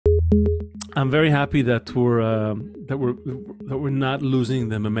I'm very happy that we're not losing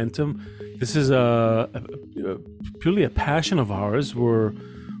the momentum. This is purely a passion of ours.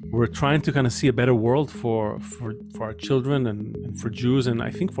 We're trying to kind of see a better world for our children and for Jews, and I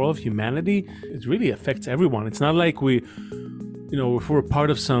think for all of humanity. It really affects everyone. It's not like if we're part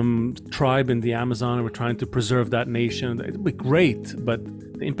of some tribe in the Amazon and we're trying to preserve that nation, it'd be great, but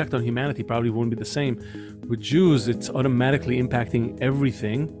the impact on humanity probably won't be the same. With Jews, it's automatically impacting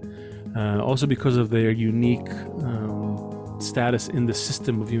everything, also because of their unique status in the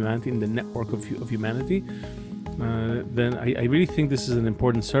system of humanity, in the network of humanity. Then I really think this is an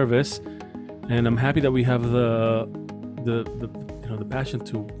important service, and I'm happy that we have the passion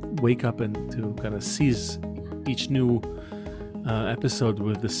to wake up and to kind of seize each new episode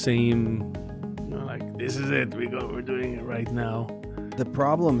with the same, like, this is it, we're doing it right now. The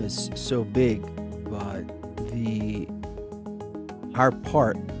problem is so big, but our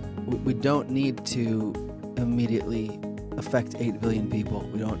part, we don't need to immediately affect 8 billion people.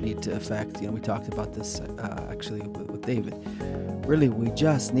 We don't need to affect, we talked about this actually with David. Really, we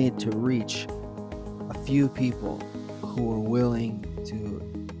just need to reach a few people who are willing to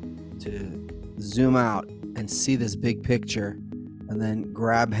zoom out and see this big picture, and then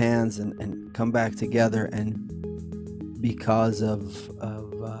grab hands and come back together. And because of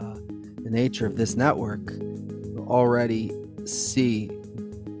the nature of this network, we'll already see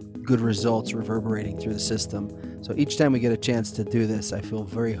good results reverberating through the system. So each time we get a chance to do this, I feel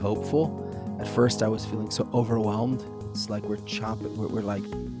very hopeful. At first I was feeling so overwhelmed. It's like we're like,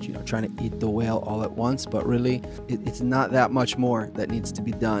 trying to eat the whale all at once, but really it's not that much more that needs to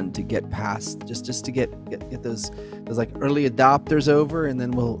be done to get past, just to get those like early adopters over, and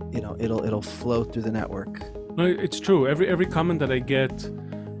then it'll flow through the network. No, it's true. Every comment that I get,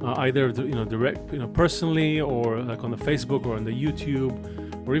 either direct, personally, or like on the Facebook or on the YouTube,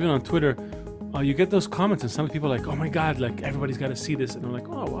 or even on Twitter, you get those comments, and some people are like, "Oh my God, like everybody's got to see this," and I'm like,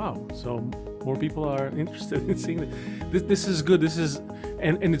 "Oh wow!" So more people are interested in seeing it. This is good. This is,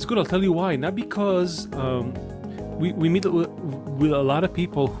 and it's good. I'll tell you why. Not because we meet with a lot of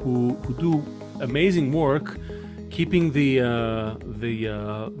people who do amazing work, keeping the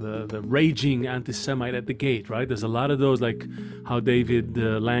raging anti-Semite at the gate, right? There's a lot of those, like how David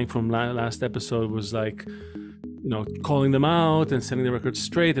Lang from last episode was like, calling them out and setting the record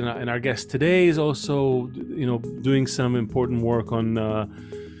straight. And our guest today is also, doing some important work on,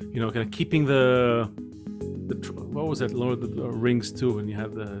 kind of keeping the what was that, Lord of the Rings too, when you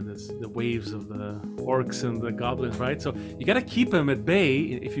have the waves of the orcs and the goblins, right? So you got to keep them at bay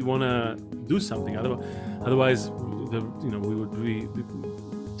if you want to do something. Otherwise, we would be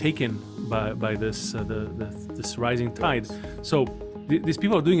taken by this this rising tide. So these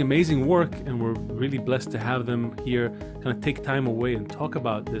people are doing amazing work, and we're really blessed to have them here, kind of take time away and talk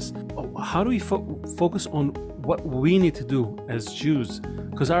about this. How do we focus on what we need to do as Jews?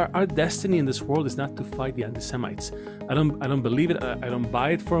 Because our destiny in this world is not to fight the anti-Semites. I don't believe it. I don't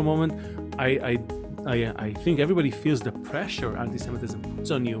buy it for a moment. I think everybody feels the pressure anti-Semitism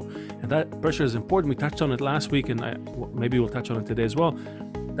puts on you, and that pressure is important. We touched on it last week, and maybe we'll touch on it today as well.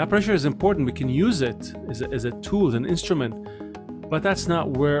 That pressure is important. We can use it as a tool, as an instrument. But that's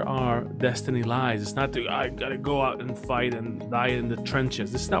not where our destiny lies. It's not I gotta go out and fight and die in the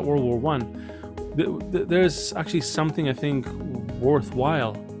trenches. This is not World War I. There's actually something, I think,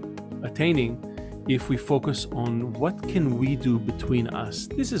 worthwhile attaining if we focus on what can we do between us.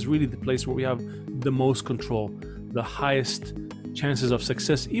 This is really the place where we have the most control, the highest chances of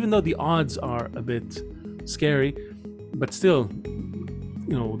success, even though the odds are a bit scary. But still,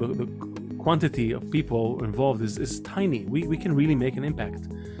 the quantity of people involved is tiny. We can really make an impact.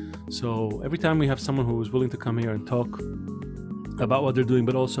 So every time we have someone who is willing to come here and talk about what they're doing,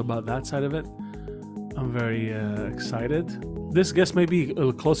 but also about that side of it, I'm very excited. This guest may be a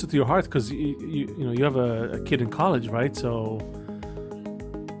little closer to your heart because you have a kid in college, right? So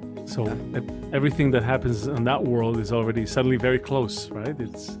everything that happens in that world is already suddenly very close, right?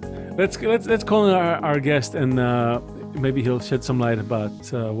 Let's call in our guest, and maybe he'll shed some light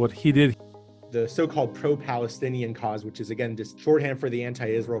about what he did. The so-called pro-Palestinian cause, which is again just shorthand for the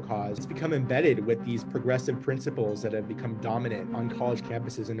anti-Israel cause, it's become embedded with these progressive principles that have become dominant on college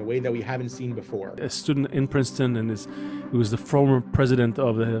campuses in a way that we haven't seen before. A student in Princeton, and he was the former president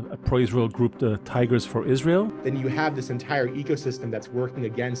of the pro-Israel group, the Tigers for Israel. Then you have this entire ecosystem that's working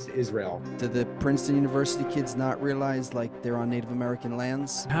against Israel. Did the Princeton University kids not realize like they're on Native American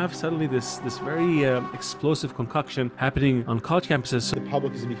lands? Have suddenly this very explosive concoction happening on college campuses. The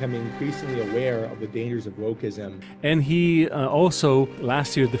public is becoming increasingly aware of the dangers of wokeism. And he also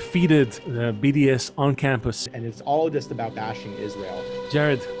last year defeated BDS on campus. And it's all just about bashing Israel.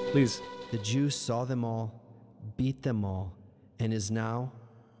 Jared, please. The Jew saw them all, beat them all, and is now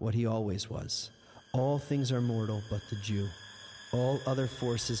what he always was. All things are mortal but the Jew. All other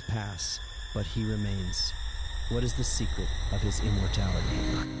forces pass, but he remains. What is the secret of his immortality?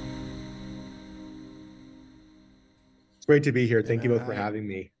 It's great to be here. Thank you both for having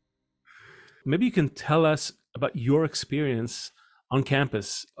me. Maybe you can tell us about your experience on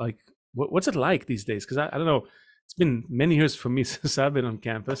campus. Like, what's it like these days? Because I don't know. It's been many years for me since I've been on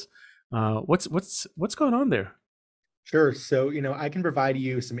campus. What's going on there? Sure. So, I can provide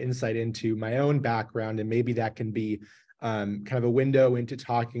you some insight into my own background, and maybe that can be kind of a window into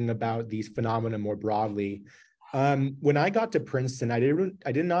talking about these phenomena more broadly. When I got to Princeton, I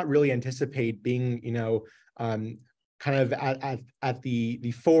did not really anticipate being, kind of at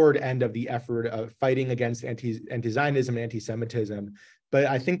the forward end of the effort of fighting against anti-Zionism and anti-Semitism. But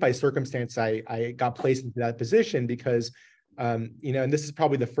I think by circumstance, I got placed into that position because, and this is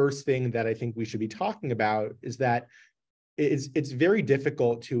probably the first thing that I think we should be talking about, is that it's very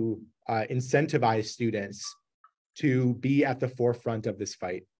difficult to incentivize students to be at the forefront of this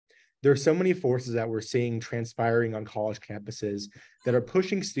fight. There are so many forces that we're seeing transpiring on college campuses that are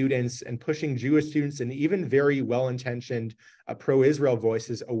pushing students and pushing Jewish students and even very well-intentioned pro-Israel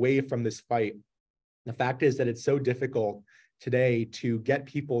voices away from this fight. The fact is that it's so difficult today to get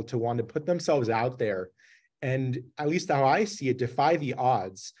people to want to put themselves out there and, at least how I see it, defy the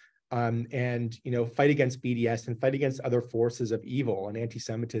odds and fight against BDS and fight against other forces of evil and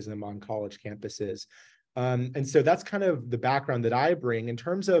anti-Semitism on college campuses. And so that's kind of the background that I bring. In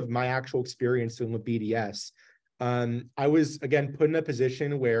terms of my actual experience dealing with BDS, I was, again, put in a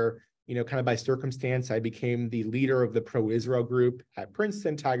position where, kind of by circumstance, I became the leader of the pro-Israel group at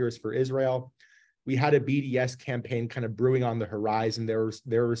Princeton, Tigers for Israel. We had a BDS campaign kind of brewing on the horizon.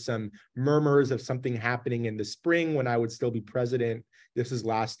 There were some murmurs of something happening in the spring when I would still be president. This is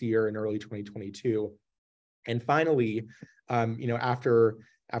last year in early 2022. And finally, after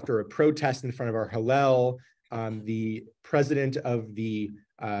a protest in front of our Hillel, the president of the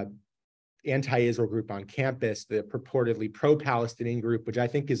anti-Israel group on campus, the purportedly pro-Palestinian group, which I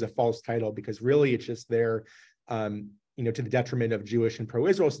think is a false title because really it's just there, to the detriment of Jewish and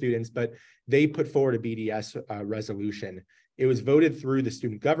pro-Israel students, but they put forward a BDS resolution. It was voted through the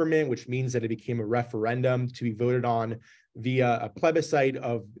student government, which means that it became a referendum to be voted on via a plebiscite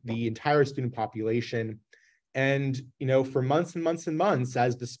of the entire student population. And, for months and months and months,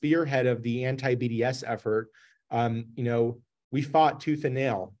 as the spearhead of the anti-BDS effort, we fought tooth and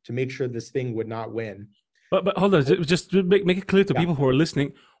nail to make sure this thing would not win. But hold on, just to make it clear to people who are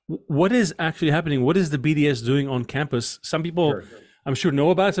listening, what is actually happening? What is the BDS doing on campus? Some people, sure, I'm sure,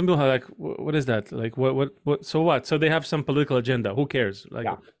 know about it. Some people are like, what is that? Like, what? So what? So they have some political agenda. Who cares? Like,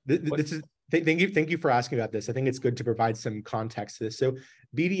 this is. Thank you for asking about this. I think it's good to provide some context to this. So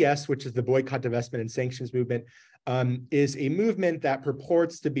BDS, which is the Boycott, Divestment, and Sanctions Movement, is a movement that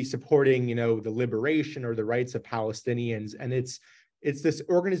purports to be supporting, the liberation or the rights of Palestinians. And it's this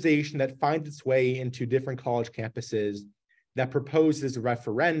organization that finds its way into different college campuses that proposes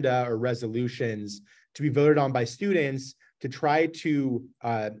referenda or resolutions to be voted on by students to try to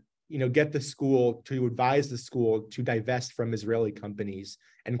get the school, to advise the school to divest from Israeli companies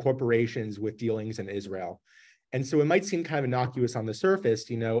and corporations with dealings in Israel. And so it might seem kind of innocuous on the surface,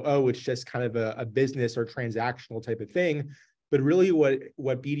 it's just kind of a business or transactional type of thing. But really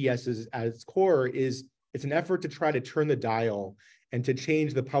what BDS is at its core is it's an effort to try to turn the dial and to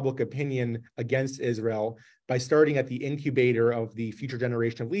change the public opinion against Israel by starting at the incubator of the future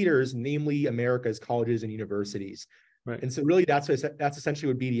generation of leaders, namely America's colleges and universities. Right. And so really that's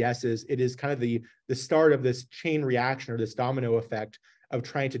essentially what BDS is. It is kind of the start of this chain reaction or this domino effect of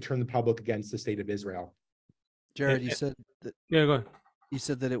trying to turn the public against the state of Israel. Jared, you said that, yeah, go ahead. You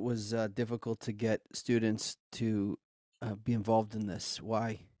said that it was difficult to get students to be involved in this.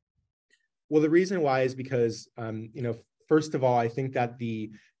 Why? Well, the reason why is because, first of all, I think that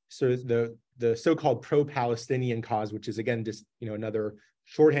the so-called pro-Palestinian cause, which is again just another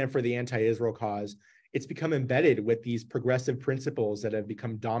shorthand for the anti-Israel cause, it's become embedded with these progressive principles that have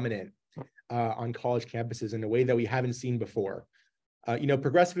become dominant on college campuses in a way that we haven't seen before.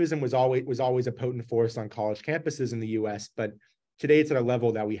 Progressivism was always a potent force on college campuses in the U.S., but today it's at a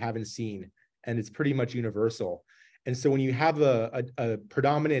level that we haven't seen, and it's pretty much universal. And so when you have a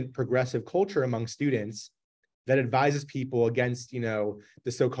predominant progressive culture among students that advises people against, the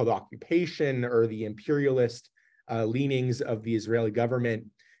so-called occupation or the imperialist leanings of the Israeli government,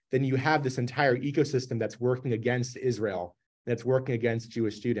 then you have this entire ecosystem that's working against Israel, that's working against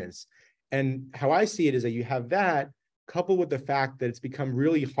Jewish students. And how I see it is that you have that coupled with the fact that it's become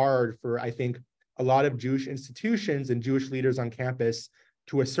really hard for, I think, a lot of Jewish institutions and Jewish leaders on campus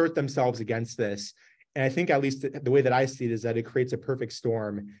to assert themselves against this. And I think, at least the way that I see it, is that it creates a perfect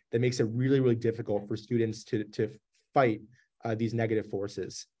storm that makes it really, really difficult for students to fight these negative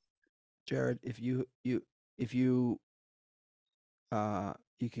forces. Jared, if you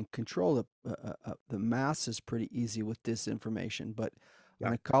can control the masses pretty easy with disinformation, but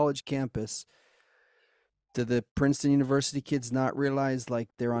on a college campus, do the Princeton University kids not realize like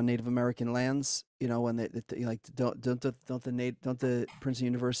they're on Native American lands? You know, when they like don't the Princeton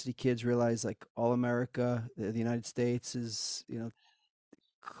University kids realize like all America, the United States is, you know,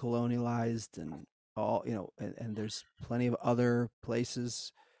 colonialized, and all, you know, and there's plenty of other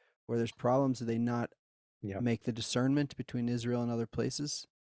places where there's problems? Do they not make the discernment between Israel and other places?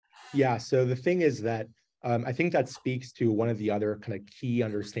 Yeah. So the thing is that I think that speaks to one of the other kind of key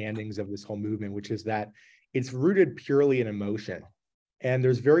understandings of this whole movement, which is that it's rooted purely in emotion, and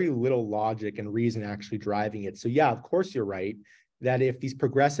there's very little logic and reason actually driving it. So yeah, of course you're right that if these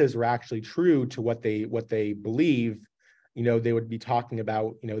progressives were actually true to what they believe, you know, they would be talking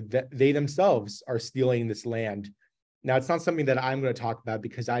about, you know, that they themselves are stealing this land. Now, it's not something that I'm going to talk about,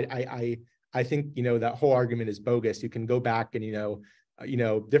 because I think, you know, that whole argument is bogus. You can go back and, you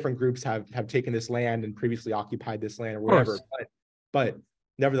know, different groups have taken this land and previously occupied this land or whatever. But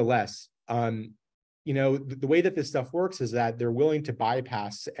nevertheless, you know, the way that this stuff works is that they're willing to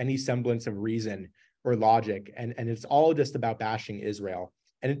bypass any semblance of reason or logic, and it's all just about bashing Israel.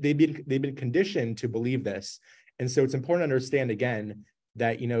 And they've been conditioned to believe this. And so it's important to understand, again,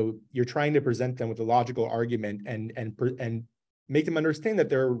 that, you know, you're trying to present them with a logical argument and make them understand that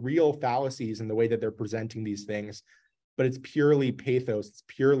there are real fallacies in the way that they're presenting these things, but it's purely pathos. It's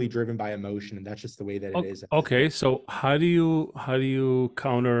purely driven by emotion, and that's just the way that it is. Okay, so how do you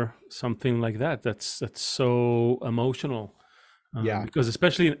counter something like that? That's so emotional. Because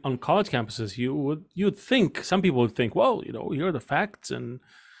especially on college campuses, you'd think, some people would think, well, you know, here are the facts, and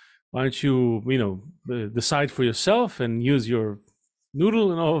why don't you, you know, decide for yourself and use your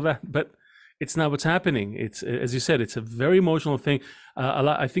noodle and all of that. But it's not what's happening. It's, as you said, it's a very emotional thing.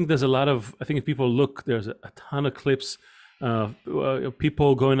 I think there's a lot of, I think if people look, there's a ton of clips,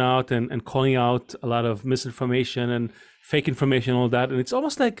 people going out and calling out a lot of misinformation and fake information, all that. And it's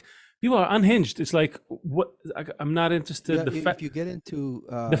almost like people are unhinged. It's like, what? I'm not interested. Yeah, if you get into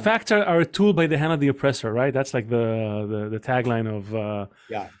the facts are a tool by the hand of the oppressor, right? That's like the tagline of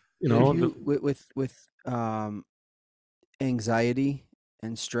you know, with anxiety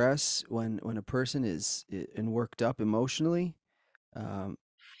and stress, when a person is and worked up emotionally,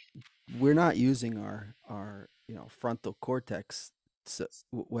 we're not using our you know, frontal cortex. So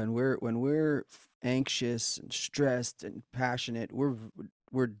when we're anxious and stressed and passionate,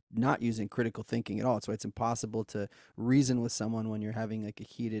 we're not using critical thinking at all. That's why it's impossible to reason with someone when you're having like a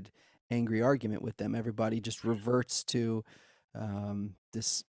heated, angry argument with them. Everybody just reverts to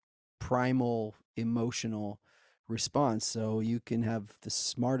this primal emotional response. So you can have the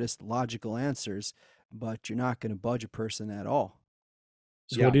smartest logical answers, but you're not going to budge a person at all.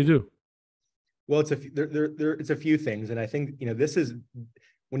 So what do you do? Well, it's a few things. And I think, you know, this is,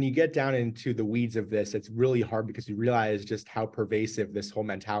 when you get down into the weeds of this, it's really hard, because you realize just how pervasive this whole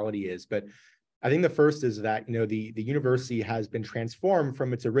mentality is. But I think the first is that, you know, the university has been transformed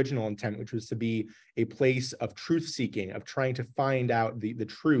from its original intent, which was to be a place of truth seeking, of trying to find out the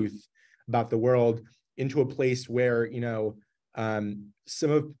truth about the world, into a place where, you know,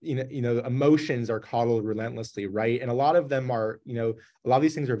 some of, you know, emotions are coddled relentlessly, right? And a lot of them are, you know, a lot of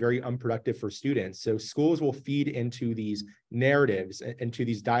these things are very unproductive for students. So schools will feed into these narratives and to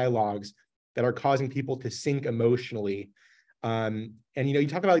these dialogues that are causing people to sink emotionally. And, you know, you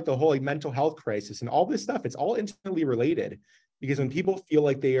talk about like the whole like mental health crisis and all this stuff, it's all intimately related, because when people feel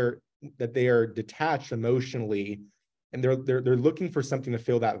like they are detached emotionally, and they're looking for something to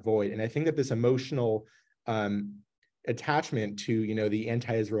fill that void. And I think that this emotional attachment to, you know, the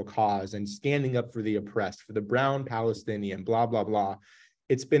anti-Israel cause and standing up for the oppressed, for the brown Palestinian, blah, blah, blah,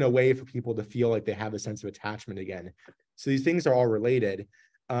 it's been a way for people to feel like they have a sense of attachment again. So these things are all related.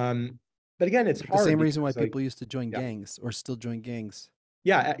 But again, it's hard. The same reason why people used to join gangs, or still join gangs.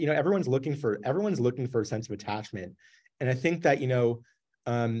 Yeah, you know, everyone's looking for a sense of attachment. And I think that, you know,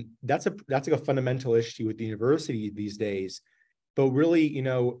 that's like a fundamental issue with the university these days. But really, you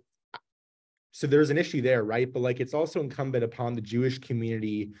know, so there's an issue there, right? But like, it's also incumbent upon the Jewish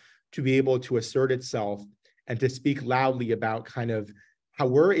community to be able to assert itself and to speak loudly about kind of how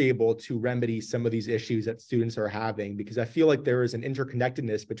we're able to remedy some of these issues that students are having, because I feel like there is an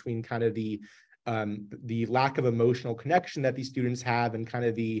interconnectedness between kind of the lack of emotional connection that these students have, and kind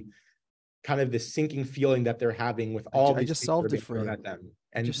of the sinking feeling that they're having with all these just solved it for you. at them,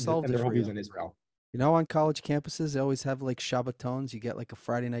 and just solved it their whole for views you. on Israel. You know, on college campuses, they always have like Shabbatones. You get like a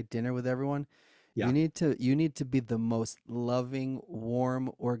Friday night dinner with everyone. Yeah. You need to be the most loving, warm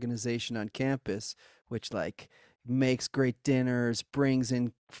organization on campus, which like makes great dinners, brings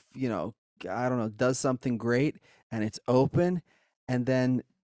in, you know, I don't know, does something great, and it's open. And then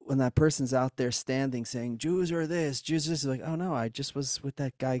when that person's out there standing saying Jews are this, Jews are this, like, oh no, I just was with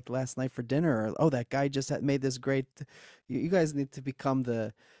that guy last night for dinner, or oh, that guy just had made this great. You guys need to become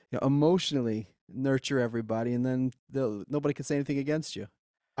the, you know, emotionally nurture everybody, and then nobody can say anything against you.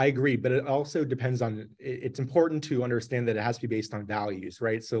 I agree, but it also depends on, it's important to understand that it has to be based on values,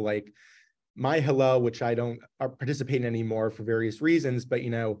 right? So like my Hillel, which I don't participate in anymore for various reasons, but, you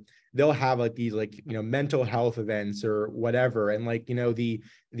know, they'll have like these like, you know, mental health events or whatever. And like, you know, the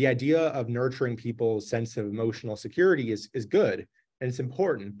idea of nurturing people's sense of emotional security is good and it's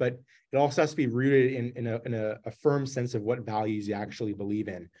important, but it also has to be rooted in a firm sense of what values you actually believe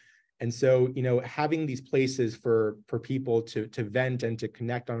in. And so, you know, having these places for people to vent and to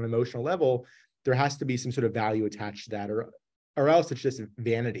connect on an emotional level, there has to be some sort of value attached to that, or else it's just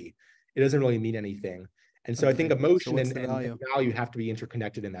vanity. It doesn't really mean anything. And so I think Agree. So emotion what's and, the and value? value have to be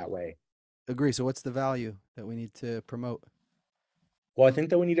interconnected in that way. Agree. So what's the value that we need to promote? Well, I think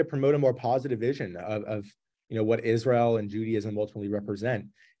that we need to promote a more positive vision of you know, what Israel and Judaism ultimately represent.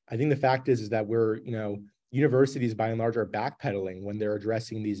 I think the fact is that we're, you know, universities by and large are backpedaling when they're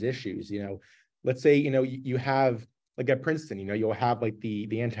addressing these issues. You know, let's say, you know, you have like at Princeton, you know, you'll have like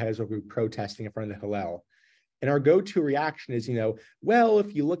the anti-Israel group protesting in front of the Hillel. And our go-to reaction is, you know, well,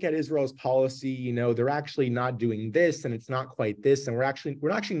 if you look at Israel's policy, you know, they're actually not doing this and it's not quite this. And we're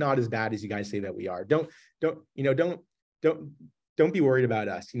actually not as bad as you guys say that we are. Don't don't be worried about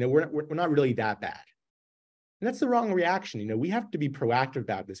us. You know, we're not really that bad. And that's the wrong reaction. You know, we have to be proactive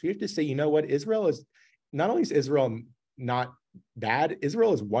about this. We have to say, you know what, Israel is, not only is Israel not bad,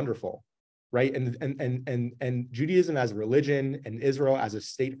 Israel is wonderful, right? And Judaism as a religion and Israel as a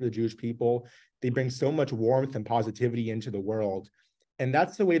state for the Jewish people, they bring so much warmth and positivity into the world. And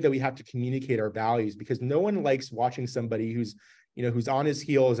that's the way that we have to communicate our values, because no one likes watching somebody who's, you know, who's on his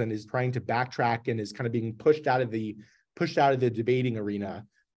heels and is trying to backtrack and is kind of being pushed out of the debating arena.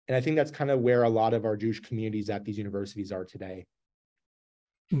 And I think that's kind of where a lot of our Jewish communities at these universities are today.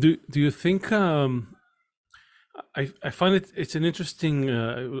 Do you think I find it's an interesting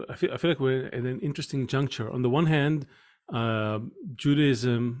I feel like we're at an interesting juncture. On the one hand,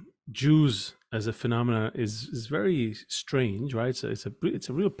 Jews as a phenomena is very strange, right? So it's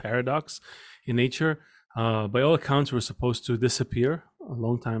a real paradox in nature. By all accounts, we're supposed to disappear a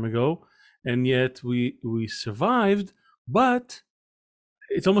long time ago, and yet we survived. But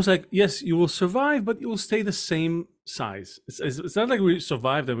it's almost like, yes, you will survive, but you will stay the same size. It's not like we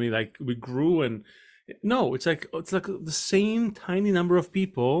survived and we grew, and no, it's like the same tiny number of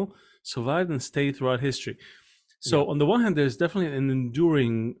people survived and stayed throughout history. So on the one hand, there's definitely an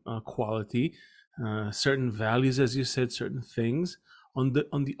enduring quality, certain values, as you said, certain things. On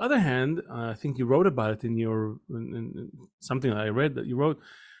the other hand, I think you wrote about it in something that I read that you wrote,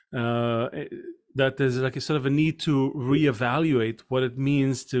 that there's like a sort of a need to reevaluate what it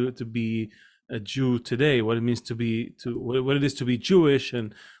means to be a Jew today, what it means what it is to be Jewish,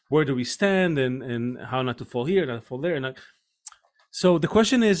 and where do we stand, and how not to fall here, not to fall there. So the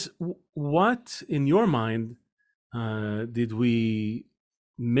question is, what in your mind did we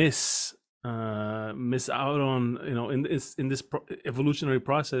miss out on, you know, in this evolutionary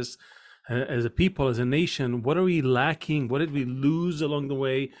process as a people, as a nation? What are we lacking? What did we lose along the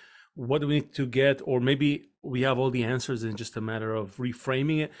way? What do we need to get? Or maybe we have all the answers and just a matter of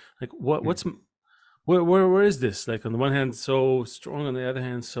reframing it. Like where is this? Like on the one hand, so strong, on the other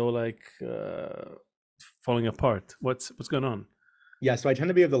hand, so like falling apart. What's going on? Yeah, so I tend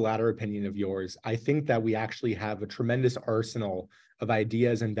to be of the latter opinion of yours. I think that we actually have a tremendous arsenal of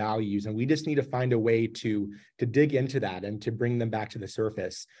ideas and values, and we just need to find a way to dig into that and to bring them back to the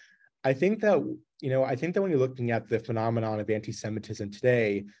surface. I think that, you know, when you're looking at the phenomenon of anti-Semitism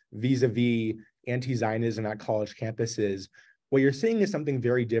today, vis-a-vis anti-Zionism at college campuses, what you're seeing is something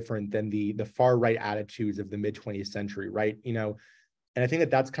very different than the far right attitudes of the mid-20th century, right? You know, and I think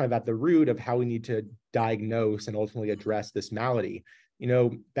that that's kind of at the root of how we need to diagnose and ultimately address this malady. You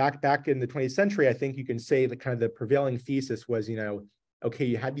know, back in the 20th century, I think you can say that kind of the prevailing thesis was, you know, okay,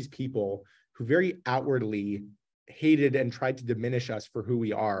 you had these people who very outwardly hated and tried to diminish us for who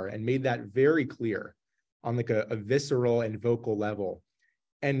we are, and made that very clear on like a visceral and vocal level.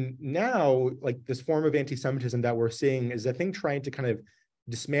 And now, like, this form of anti-Semitism that we're seeing is, I think, trying to kind of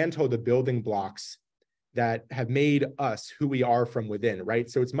dismantle the building blocks that have made us who we are from within, right?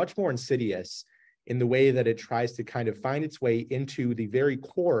 So it's much more insidious. in the way that it tries to kind of find its way into the very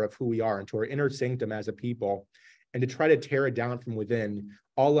core of who we are, into our inner sanctum as a people, and to try to tear it down from within,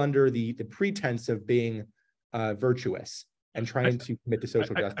 all under the pretense of being virtuous and trying to commit to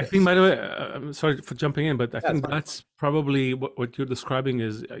social justice. I think, by the way, I'm sorry for jumping in, but I think fine. that's probably what you're describing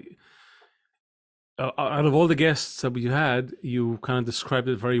is, out of all the guests that we had, you kind of described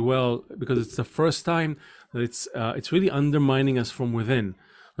it very well, because it's the first time that it's really undermining us from within.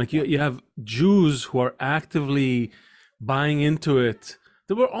 Like you have Jews who are actively buying into it.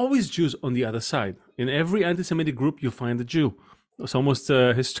 There were always Jews on the other side. In every anti-Semitic group, you find a Jew. It's almost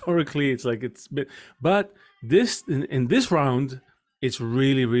historically, it's like it's been, but this in this round, it's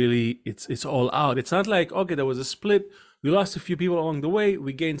really it's all out. It's not like, okay, there was a split, we lost a few people along the way,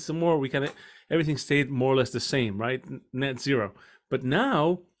 we gained some more, we kind of, everything stayed more or less the same, right? Net zero. But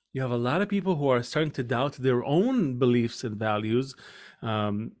now you have a lot of people who are starting to doubt their own beliefs and values,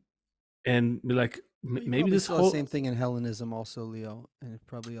 and be like, maybe this saw whole the same thing in Hellenism also, Leo, and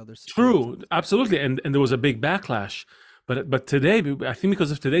probably others. True, absolutely, and there was a big backlash. But today, I think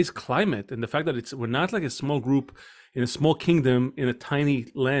because of today's climate and the fact that we're not like a small group in a small kingdom in a tiny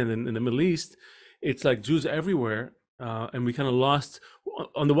land in the Middle East, it's like Jews everywhere, and we kind of lost.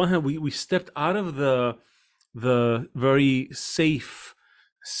 On the one hand, we stepped out of the very safe,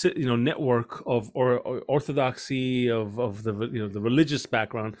 network of or orthodoxy of the the religious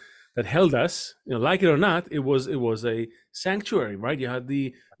background that held us, like it or not, it was a sanctuary, right? You had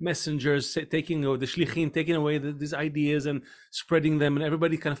the messengers taking, or the shlichim taking away these ideas and spreading them, and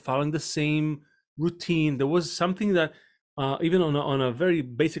everybody kind of following the same routine. There was something that even on a very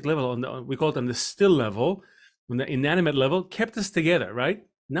basic level, we call it on the still level, on the inanimate level, kept us together, right?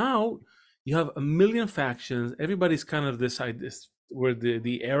 Now you have a million factions. Everybody's kind of this we're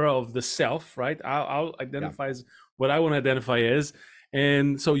the era of the self, right? I'll identify as what I want to identify as.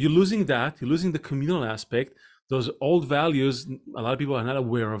 And so you're losing the communal aspect, those old values. A lot of people are not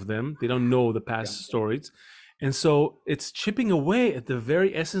aware of them. They don't know the past stories. And so it's chipping away at the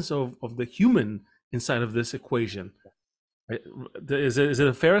very essence of the human inside of this equation. Right? Is it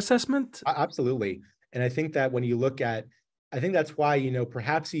a fair assessment? Absolutely. And I think that when you look at, I think that's why,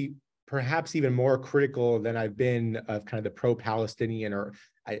 perhaps even more critical than I've been of kind of the pro-Palestinian, or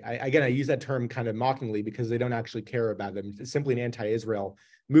I use that term kind of mockingly because they don't actually care about them. It's simply an anti-Israel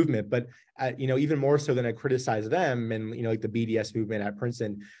movement. But, even more so than I criticize them and, like the BDS movement at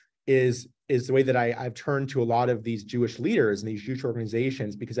Princeton is the way that I've turned to a lot of these Jewish leaders and these Jewish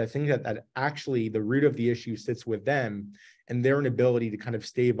organizations, because I think that actually the root of the issue sits with them and their inability to kind of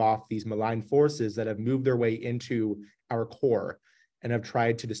stave off these malign forces that have moved their way into our core and have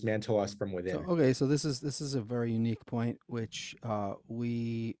tried to dismantle us from within. So this is a very unique point, which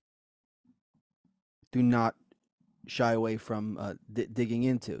we do not shy away from digging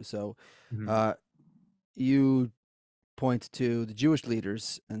into. So you point to the Jewish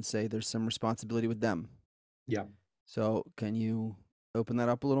leaders and say there's some responsibility with them. Yeah. So can you open that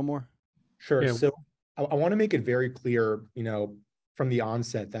up a little more? Sure. Yeah. So I want to make it very clear, from the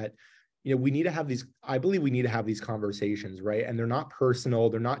onset that we need to have these, I believe we need to have these conversations, right? And they're not personal,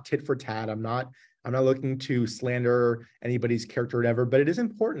 they're not tit for tat. I'm not looking to slander anybody's character or whatever, but it is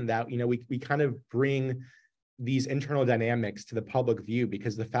important that, we kind of bring these internal dynamics to the public view,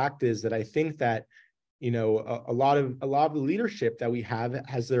 because the fact is that I think that, a lot of the leadership that we have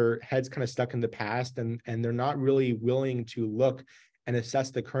has their heads kind of stuck in the past, and they're not really willing to look and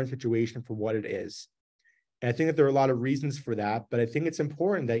assess the current situation for what it is. And I think that there are a lot of reasons for that, but I think it's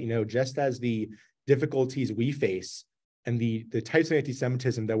important that, just as the difficulties we face and the types of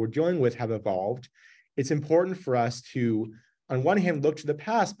anti-Semitism that we're dealing with have evolved, it's important for us to, on one hand, look to the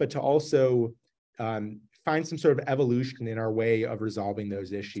past, but to also find some sort of evolution in our way of resolving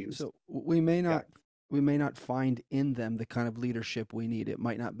those issues. So we may not find in them the kind of leadership we need. It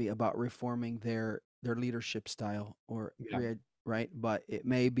might not be about reforming their leadership style right? But it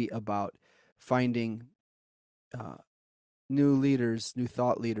may be about finding new leaders, new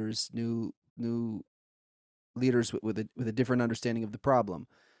thought leaders, new leaders with a different understanding of the problem.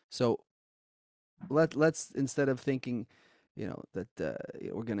 So let's instead of thinking, that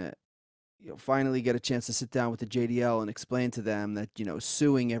we're gonna finally get a chance to sit down with the JDL and explain to them that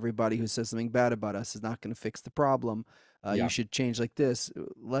suing everybody who says something bad about us is not going to fix the problem. You should change like this.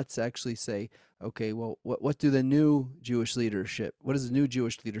 Let's actually say, okay, well, what do the new Jewish leadership? What does the new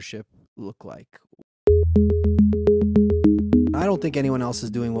Jewish leadership look like? I don't think anyone else is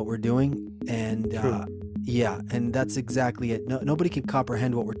doing what we're doing, and and that's exactly it. Nobody can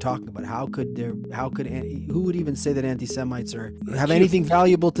comprehend what we're talking about. Who would even say that anti-Semites have anything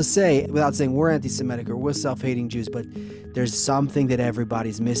valuable to say without saying we're anti-Semitic or we're self-hating Jews? But there's something that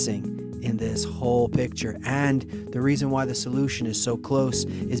everybody's missing, in this whole picture. And the reason why the solution is so close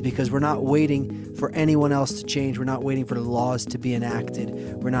is because we're not waiting for anyone else to change. We're not waiting for the laws to be enacted.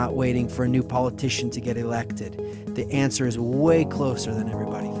 We're not waiting for a new politician to get elected. The answer is way closer than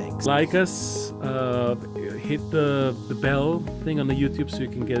everybody thinks. Like us, hit the bell thing on the YouTube so you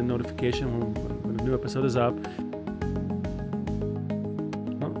can get a notification when a new episode is up.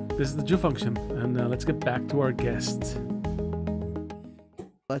 Well, this is the Jew function, and let's get back to our guest.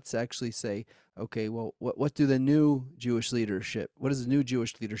 Let's actually say, okay, well, what do the new Jewish leadership, what does the new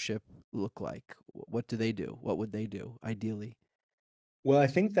Jewish leadership look like? What do they do? What would they do, ideally? Well, I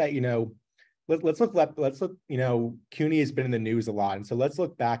think that, let's look, CUNY has been in the news a lot. And so let's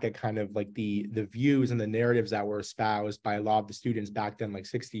look back at kind of like the views and the narratives that were espoused by a lot of the students back then, like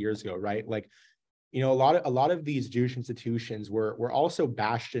 60 years ago, right? Like, a lot of these Jewish institutions were also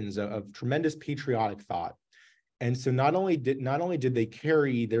bastions of tremendous patriotic thought. And so not only did they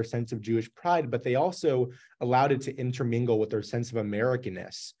carry their sense of Jewish pride, but they also allowed it to intermingle with their sense of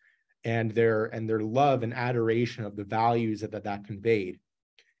Americanness and their love and adoration of the values that conveyed.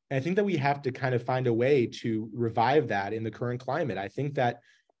 And I think that we have to kind of find a way to revive that in the current climate. I think that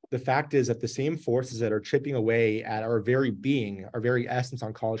the fact is that the same forces that are chipping away at our very being, our very essence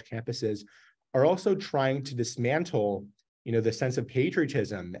on college campuses, are also trying to dismantle the sense of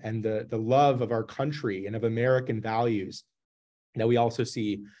patriotism and the love of our country and of American values that we also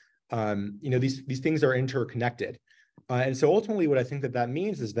see. These things are interconnected. And so ultimately what I think that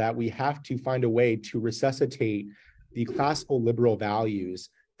means is that we have to find a way to resuscitate the classical liberal values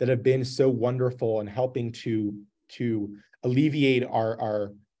that have been so wonderful in helping to alleviate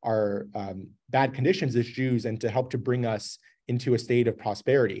our bad conditions as Jews and to help to bring us into a state of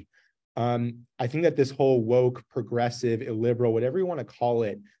prosperity. I think that this whole woke, progressive, illiberal, whatever you want to call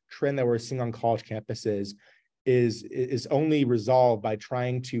it, trend that we're seeing on college campuses is only resolved by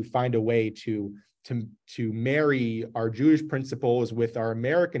trying to find a way to marry our Jewish principles with our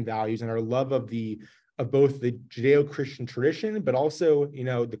American values and our love of both the Judeo-Christian tradition, but also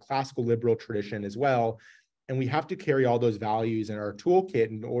the classical liberal tradition as well. And we have to carry all those values in our toolkit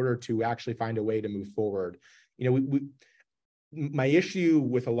in order to actually find a way to move forward. My issue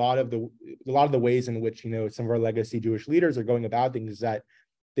with a lot of the ways in which some of our legacy Jewish leaders are going about things is that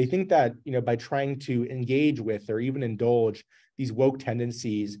they think that by trying to engage with or even indulge these woke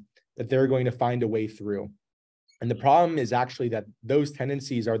tendencies that they're going to find a way through. And the problem is actually that those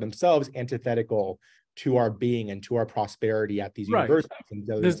tendencies are themselves antithetical to our being and to our prosperity at these universities. And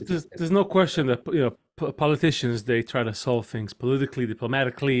there's no question that politicians, they try to solve things politically,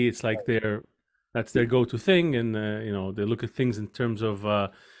 diplomatically. It's like that's their go-to thing, and they look at things in terms of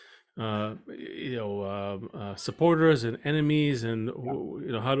supporters and enemies, and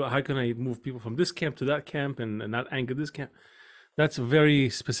how can I move people from this camp to that camp and not anger this camp. That's a very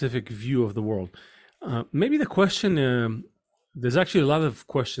specific view of the world. Maybe the question, there's actually a lot of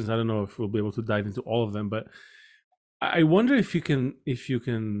questions. I don't know if we'll be able to dive into all of them, but I wonder if you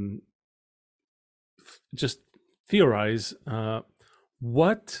can just theorize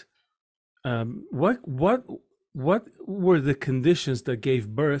what were the conditions that gave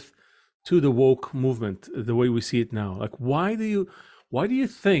birth to the woke movement the way we see it now? Like, why do you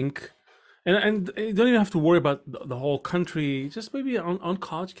think, and you don't even have to worry about the whole country, just maybe on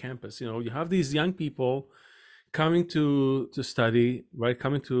college campus, you have these young people coming to study, right?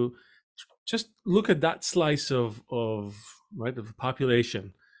 Coming to just look at that slice of the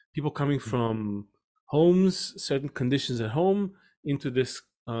population, people coming from homes, certain conditions at home, into this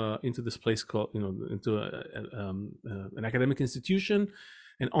place called, into an academic institution,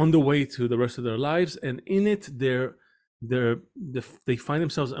 and on the way to the rest of their lives. And in it, they find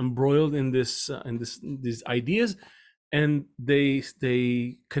themselves embroiled in these ideas, and they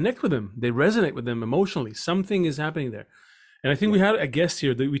connect with them. They resonate with them emotionally. Something is happening there. And I think we had a guest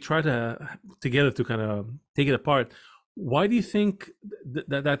here that we try together to kind of take it apart. Why do you think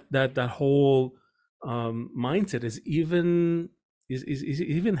that whole mindset is even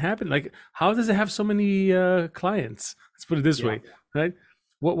happening? Like, how does it have so many clients? Let's put it this way, right?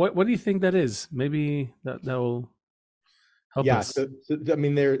 What do you think that is? Maybe that will help us. So I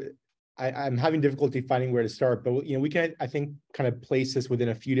mean, I'm having difficulty finding where to start, but we can, I think, kind of place this within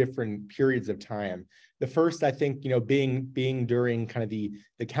a few different periods of time. The first, I think, being during kind of the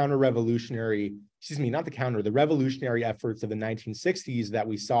counter-revolutionary, the revolutionary efforts of the 1960s that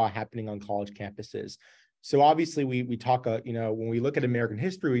we saw happening on college campuses. So obviously we talk, when we look at American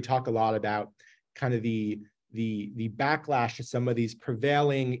history, we talk a lot about kind of the backlash to some of these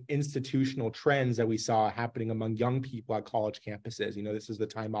prevailing institutional trends that we saw happening among young people at college campuses. This is the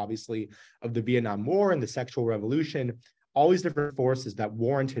time, obviously, of the Vietnam War and the sexual revolution. all these different forces that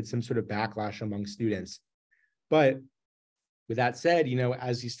warranted some sort of backlash among students. But with that said,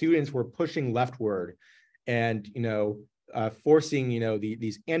 as these students were pushing leftward and, forcing,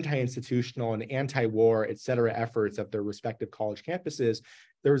 these anti-institutional and anti-war, et cetera, efforts of their respective college campuses,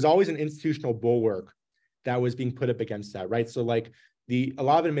 there was always an institutional bulwark that was being put up against that, right? So like a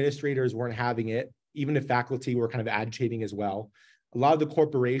lot of administrators weren't having it, even if faculty were kind of agitating as well. A lot of the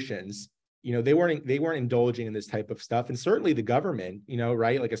corporations, they weren't indulging in this type of stuff. And certainly the government,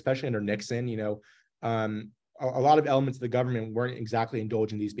 right? Like especially under Nixon, a lot of elements of the government weren't exactly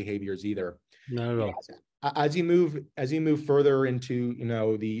indulging these behaviors either. Not at all. As you move further into,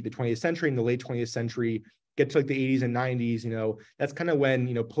 the 20th century and the late 20th century, get to like the 80s and 90s, that's kind of when,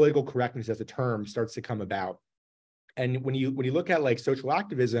 political correctness as a term starts to come about. And when you look at like social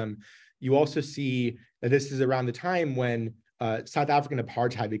activism, you also see that this is around the time when South African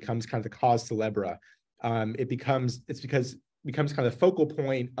apartheid becomes kind of the cause célèbre. It becomes kind of the focal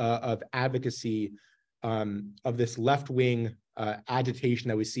point of advocacy of this left-wing agitation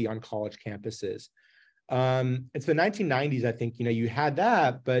that we see on college campuses. It's the 1990s, I think, you had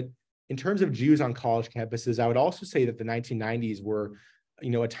that, but in terms of Jews on college campuses, I would also say that the 1990s were,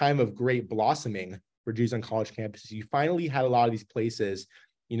 a time of great blossoming for Jews on college campuses. You finally had a lot of these places,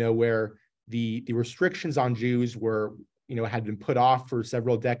 where the restrictions on Jews were, had been put off for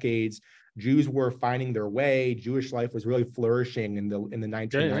several decades. Jews were finding their way. Jewish life was really flourishing in the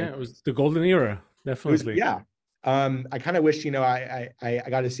 1990s. Yeah, it was the golden era, definitely. I kind of wish, I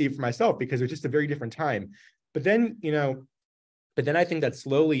got to see it for myself because it was just a very different time. But then, I think that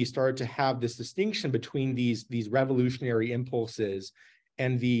slowly you started to have this distinction between these revolutionary impulses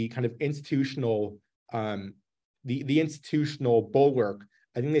and the kind of institutional, the institutional bulwark.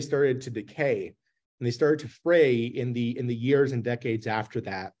 I think they started to decay and they started to fray in the years and decades after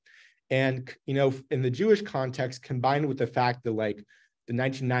that. And, in the Jewish context, combined with the fact that like the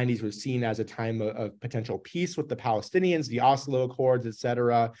 1990s was seen as a time of potential peace with the Palestinians, the Oslo Accords, et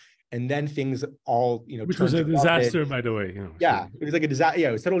cetera. And then things all, which was a disaster, by the way. Yeah, it was like a disaster. Yeah,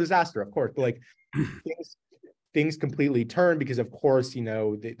 it was a total disaster, of course. But like things completely turned because, of course,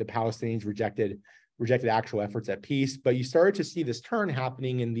 the Palestinians rejected actual efforts at peace. But you started to see this turn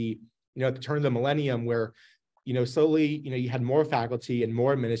happening in the, at the turn of the millennium where, slowly, you had more faculty and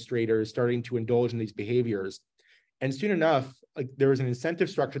more administrators starting to indulge in these behaviors. And soon enough, like there was an incentive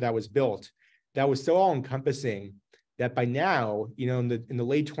structure that was built that was so all encompassing that by now, in the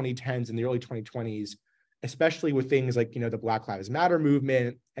late 2010s and the early 2020s, especially with things like, the Black Lives Matter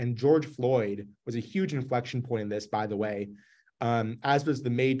movement, and George Floyd was a huge inflection point in this, by the way, as was the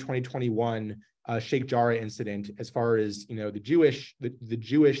May 2021 Sheikh Jarrah incident, as far as, the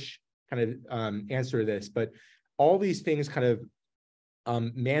Jewish kind of answer to this. But all these things kind of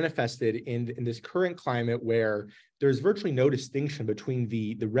manifested in this current climate where there's virtually no distinction between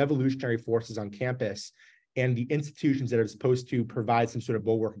the revolutionary forces on campus and the institutions that are supposed to provide some sort of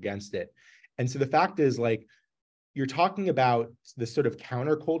bulwark against it. And so the fact is, like, you're talking about the sort of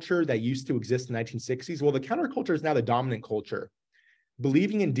counterculture that used to exist in the 1960s. Well, the counterculture is now the dominant culture.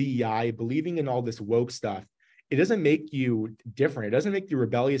 Believing in DEI, believing in all this woke stuff, it doesn't make you different. It doesn't make you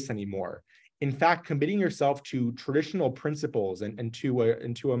rebellious anymore. In fact, committing yourself to traditional principles and into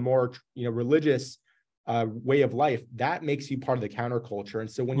a more religious way of life, that makes you part of the counterculture.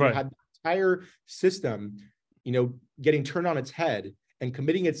 And so when you have the entire system, getting turned on its head and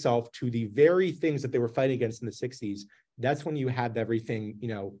committing itself to the very things that they were fighting against in the 60s, that's when you have everything,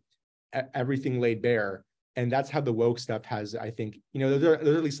 everything laid bare. And that's how the woke stuff has, I think, those are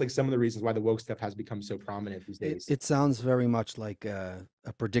at least like some of the reasons why the woke stuff has become so prominent these days. It sounds very much like a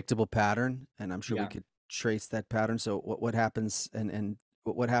predictable pattern, and I'm sure we could trace that pattern. So what happens and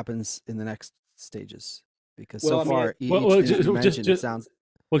what happens in the next stages? Because so far, each thing you mentioned, it sounds.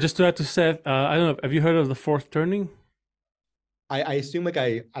 Well, just to add to Seth, I don't know, have you heard of the fourth turning? I assume, like,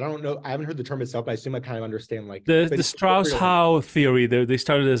 I don't know, I haven't heard the term itself, but I assume I kind of understand, like the Strauss-Howe theory. They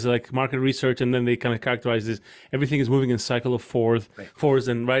started as like market research, and then they kind of characterized this. Everything is moving in a cycle of fours,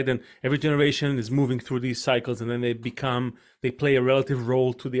 and and every generation is moving through these cycles, and then they play a relative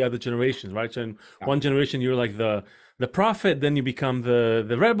role to the other generations, right? So in one generation, you're like the prophet, then you become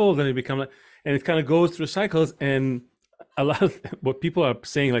the rebel, then you become like, and it kind of goes through cycles. And a lot of what people are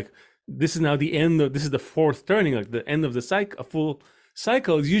saying, like, this is now the end of, this is the fourth turning, like the end of the cycle. A full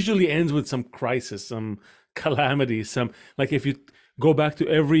cycle usually ends with some crisis, some calamity, some, like, if you go back to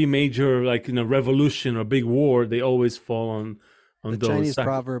every major, like, revolution or big war, they always fall on the those Chinese cycles.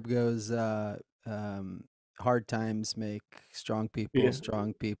 proverb goes, hard times make strong people,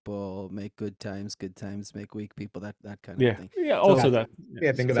 strong people make good times make weak people, that kind of thing. Also that.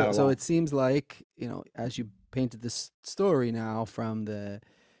 Think about so it seems like, as you painted this story now from the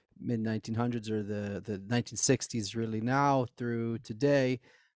mid 1900s or the 1960s, really now through today.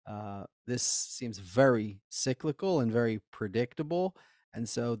 This seems very cyclical and very predictable, and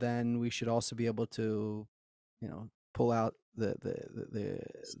so then we should also be able to, pull out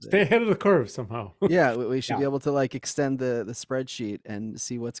Stay ahead of the curve somehow. yeah, we should be Yeah. able to like extend the spreadsheet and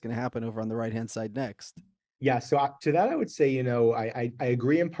see what's going to happen over on the right hand side next. Yeah, so to that, I would say, I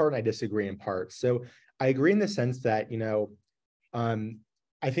agree in part and I disagree in part. So I agree in the sense that,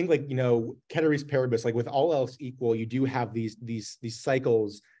 I think like, ceteris paribus, like with all else equal, you do have these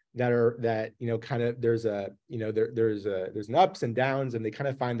cycles that kind of there's an ups and downs and they kind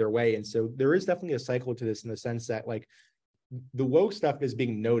of find their way. And so there is definitely a cycle to this in the sense that like the woke stuff is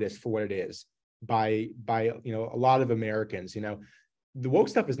being noticed for what it is by a lot of Americans. The woke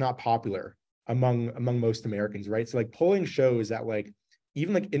stuff is not popular among most Americans, right? So like polling shows that like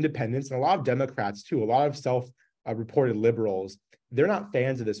even like independents and a lot of Democrats too, a lot of self-reported liberals, they're not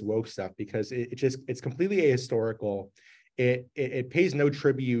fans of this woke stuff because it's completely ahistorical. It pays no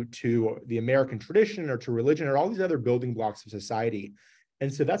tribute to the American tradition or to religion or all these other building blocks of society.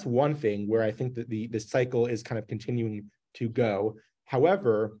 And so that's one thing where I think that the cycle is kind of continuing to go.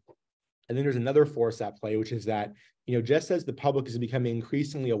 However, and then there's another force at play, which is that, just as the public is becoming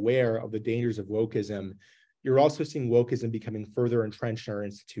increasingly aware of the dangers of wokeism, you're also seeing wokeism becoming further entrenched in our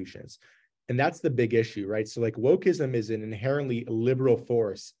institutions. And that's the big issue, right? So like wokeism is an inherently liberal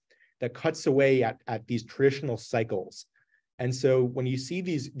force that cuts away at these traditional cycles. And so when you see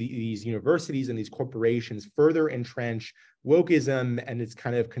these universities and these corporations further entrench wokeism and its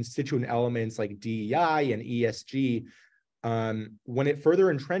kind of constituent elements like DEI and ESG, when it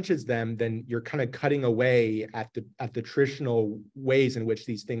further entrenches them, then you're kind of cutting away at the traditional ways in which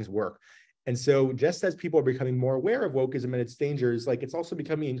these things work. And so just as people are becoming more aware of wokeism and its dangers, like it's also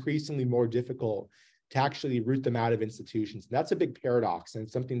becoming increasingly more difficult to actually root them out of institutions. And that's a big paradox and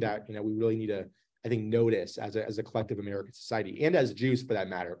something that we really need to, I think, notice as a collective American society and as Jews for that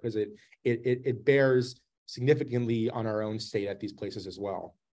matter, because it bears significantly on our own state at these places as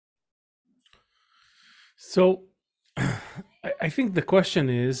well. So I think the question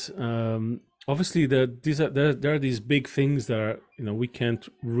is, obviously there are these big things that are, we can't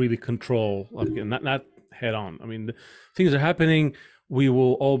really control, not head on. I mean, things are happening. We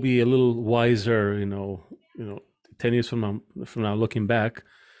will all be a little wiser, 10 years from now looking back.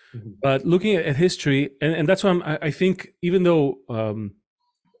 Mm-hmm. But looking at history, and that's why I think even though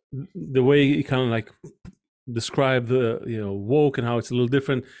the way you kind of like describe the woke and how it's a little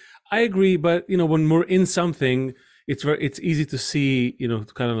different, I agree. But when we're in something, it's easy to see,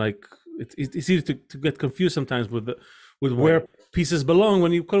 kind of like it's easy to get confused sometimes with where pieces belong.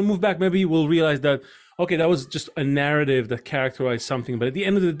 When you kind of move back, maybe you will realize that, okay, that was just a narrative that characterized something, but at the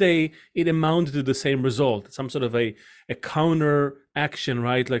end of the day, it amounted to the same result, some sort of a counter action,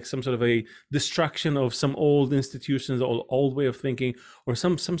 right? Like some sort of a destruction of some old institutions, or old way of thinking, or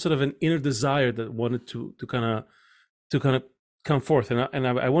some sort of an inner desire that wanted to kind of come forth. And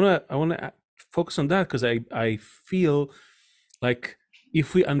I want to focus on that because I feel like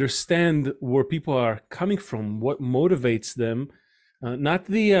if we understand where people are coming from, what motivates them, not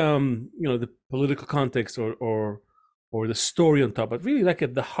the the political context or the story on top, but really like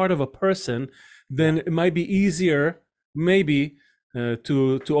at the heart of a person, then it might be easier maybe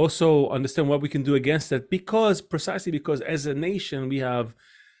to also understand what we can do against that, precisely because as a nation we have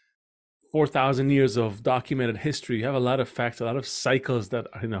 4,000 years of documented history. You have a lot of facts, a lot of cycles that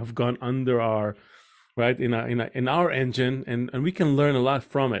have gone under our in our engine, and we can learn a lot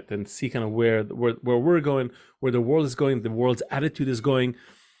from it and see kind of where we're going, where the world is going, the world's attitude is going.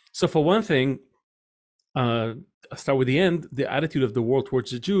 So for one thing, I'll start with the end, the attitude of the world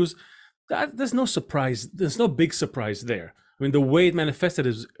towards the Jews. There's no surprise. There's no big surprise there. I mean, the way it manifested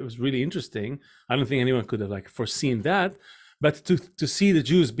was really interesting. I don't think anyone could have like foreseen that, but to see the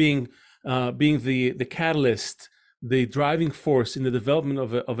Jews being the catalyst, the driving force in the development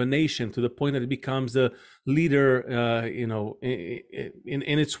of a nation to the point that it becomes the leader,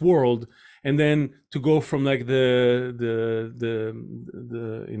 in its world, and then to go from like the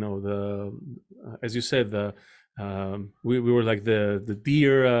as you said, we were like the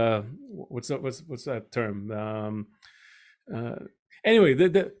deer. What's that term? Anyway,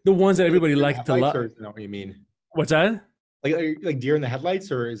 the ones that everybody liked a lot. Is that what you mean? What's that? Like deer in the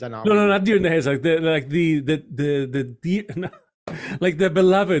headlights, or is that not? No, not deer in the heads. Like the deer, no, like the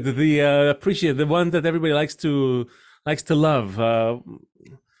beloved, the appreciated, the one that everybody likes to love.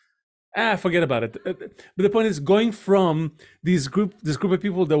 Forget about it. But the point is, going from this group of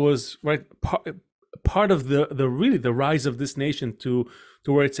people that was part of the really the rise of this nation to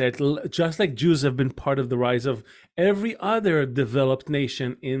where it's at, just like Jews have been part of the rise of every other developed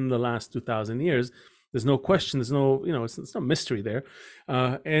nation in the last 2,000 years. There's no question. There's no, it's no mystery there.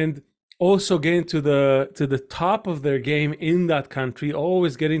 And also getting to the top of their game in that country,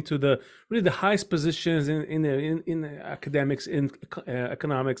 always getting to the really the highest positions in academics, in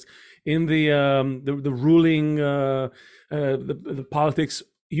economics, in the ruling, the politics,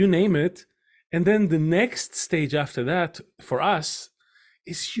 you name it. And then the next stage after that for us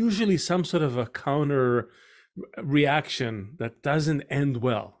is usually some sort of a counter reaction that doesn't end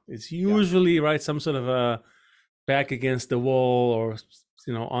well. It's usually right, some sort of a back against the wall, or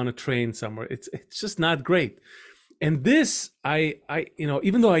on a train somewhere. It's just not great. And this, I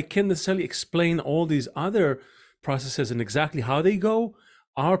even though I can't necessarily explain all these other processes and exactly how they go,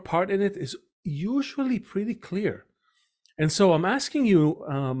 our part in it is usually pretty clear. And so I'm asking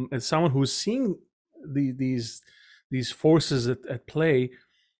you, as someone who's seeing these forces at play,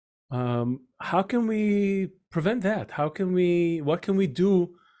 how can we prevent that? What can we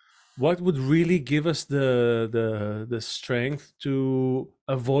do? What would really give us the strength to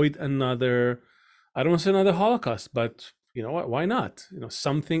avoid another, I don't want to say another Holocaust, but what, why not?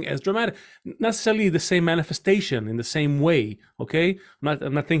 Something as dramatic, not necessarily the same manifestation in the same way. Okay,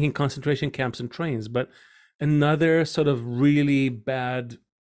 I'm not thinking concentration camps and trains, but another sort of really bad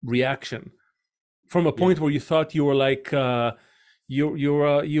reaction from a point where you thought you were like you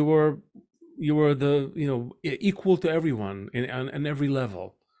were the equal to everyone on every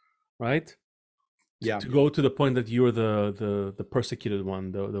level, right? Yeah. To go to the point that you're the persecuted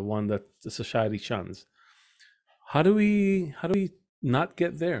one, the one that the society shuns. How do we not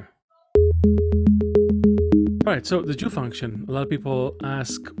get there? All right, so the Jew function. A lot of people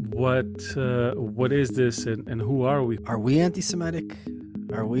ask, what is this, and who are we? Are we anti-Semitic?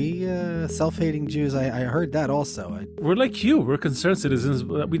 Are we self-hating Jews? I heard that also. We're like you. We're concerned citizens.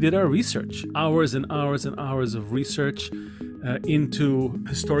 We did our research, hours and hours and hours of research into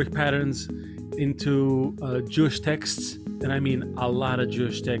historic patterns, into Jewish texts, and I mean a lot of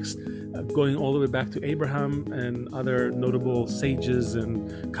Jewish texts, going all the way back to Abraham and other notable sages and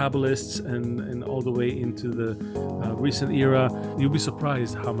Kabbalists, and all the way into the recent era. You'll be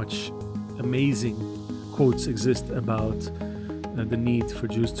surprised how much amazing quotes exist about the need for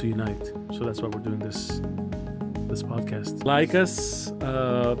Jews to unite. So that's why we're doing this podcast. Like us,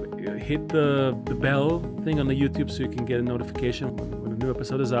 hit the bell thing on the YouTube so you can get a notification when a new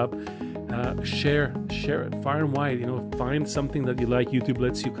episode is up. Share it far and wide. Find something that you like. YouTube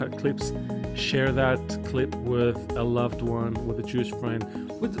lets you cut clips. Share that clip with a loved one, with a Jewish friend,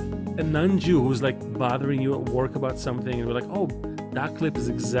 with a non-Jew who's like bothering you at work about something, and we're like, oh, that clip is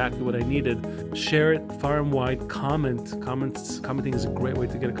exactly what I needed. Share it far and wide. Commenting is a great way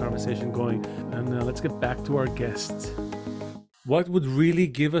to get a conversation going. And let's get back to our guest. What would really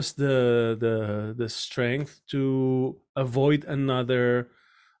give us the strength to avoid another,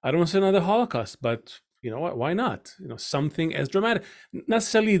 I don't want to say another Holocaust, but what, why not? Something as dramatic, not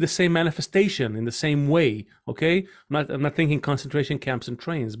necessarily the same manifestation in the same way. Okay, I'm not thinking concentration camps and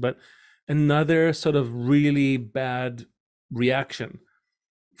trains, but another sort of really bad reaction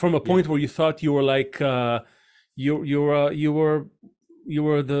from a point where you thought you were like you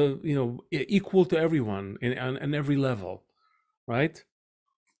were the equal to everyone on every level, right?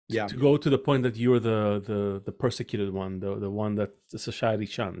 Yeah. To go to the point that you're the persecuted one, the one that the society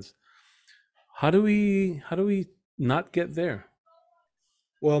shuns. How do we not get there?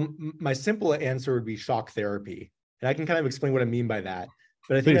 Well, my simple answer would be shock therapy, and I can kind of explain what I mean by that.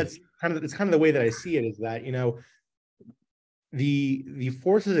 But I think it's kind of the way that I see it, is that the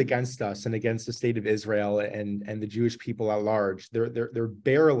forces against us and against the state of Israel and the Jewish people at large, they're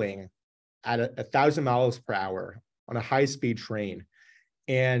barreling at 1,000 miles per hour on a high-speed train.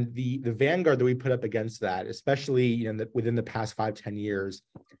 And the vanguard that we put up against that, especially within the past 5-10 years,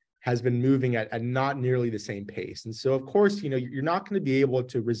 has been moving at not nearly the same pace. And so, of course, you're not going to be able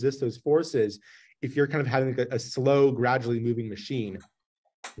to resist those forces if you're kind of having a slow, gradually moving machine.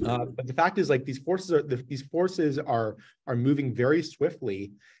 But the fact is, like, these forces are moving very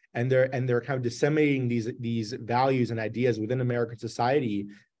swiftly, and they're kind of disseminating these values and ideas within American society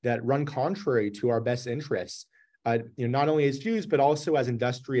that run contrary to our best interests. Not only as Jews, but also as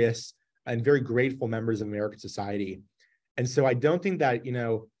industrious and very grateful members of American society. And so I don't think that,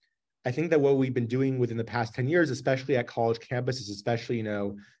 I think that what we've been doing within the past 10 years, especially at college campuses, especially,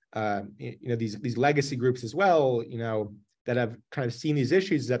 these legacy groups as well, that have kind of seen these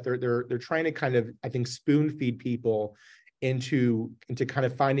issues, that they're trying to kind of, I think, spoon feed people into kind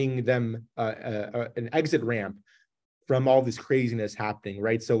of finding them an exit ramp from all this craziness happening,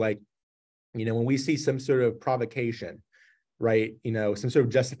 right? So, like, When we see some sort of provocation, right, some sort of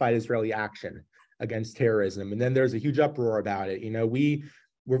justified Israeli action against terrorism, and then there's a huge uproar about it,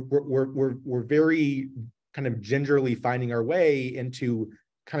 we're very kind of gingerly finding our way into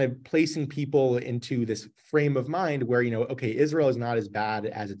kind of placing people into this frame of mind where, okay, Israel is not as bad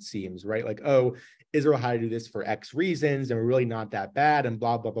as it seems, right? Like, oh, Israel had to do this for X reasons, and we're really not that bad, and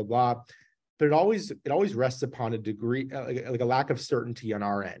blah, blah, blah, blah. But it always rests upon a degree, like a lack of certainty on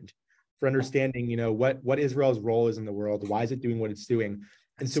our end for understanding, what Israel's role is in the world. Why is it doing what it's doing?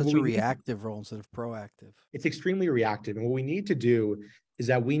 And so such a reactive role instead of proactive. It's extremely reactive. And what we need to do is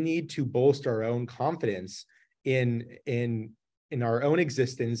that we need to bolster our own confidence in our own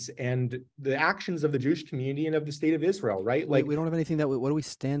existence and the actions of the Jewish community and of the state of Israel, right? Like, we don't have anything what do we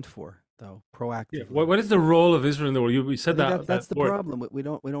stand for, though? Proactive. Yeah. What is the role of Israel in the world? You said that's the problem. We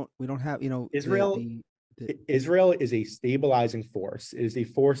don't have, Israel. Israel is a stabilizing force. It is a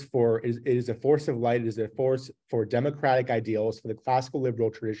force it is a force of light. It is a force for democratic ideals, for the classical liberal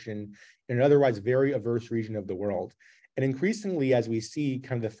tradition, in an otherwise very averse region of the world. And increasingly, as we see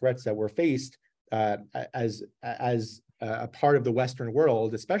kind of the threats that we're faced as a part of the Western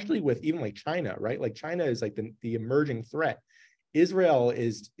world, especially with even like China, right? Like China is like the emerging threat. Israel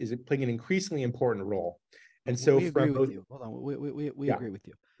is playing an increasingly important role. And so we agree with you. Hold on, we agree with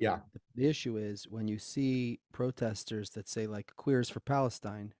you. Yeah. The issue is when you see protesters that say like queers for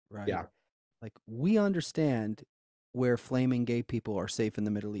Palestine, right? Yeah. Like, we understand where flaming gay people are safe in the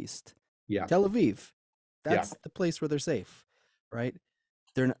Middle East. Yeah. Tel Aviv, that's the place where they're safe, right?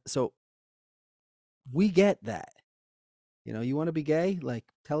 They're not, so we get that. You want to be gay? Like,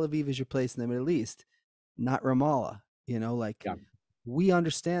 Tel Aviv is your place in the Middle East, not Ramallah. We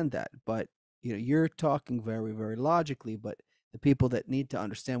understand that, but you're talking very, very logically, but the people that need to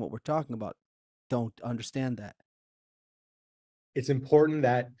understand what we're talking about don't understand that. It's important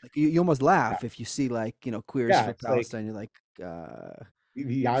that you almost laugh if you see like, queers for Palestine. You're like,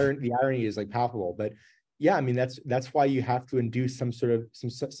 the irony is like palpable, but yeah, I mean, that's why you have to induce some sort of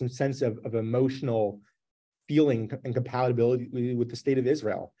some sense of emotional feeling and compatibility with the state of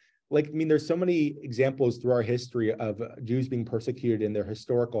Israel. Like, I mean, there's so many examples through our history of Jews being persecuted in their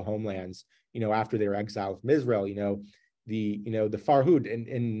historical homelands, after they were exiled from Israel, the Farhud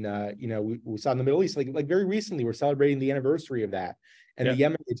and we saw in the Middle East, like very recently, we're celebrating the anniversary of that, and the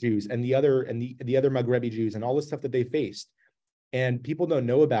Yemeni Jews and the other Maghrebi Jews and all the stuff that they faced. And people don't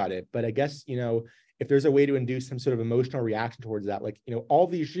know about it, but I guess, if there's a way to induce some sort of emotional reaction towards that, like, all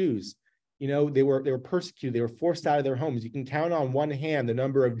these Jews, they were persecuted, they were forced out of their homes. You can count on one hand the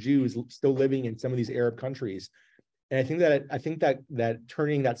number of Jews still living in some of these Arab countries. And I think that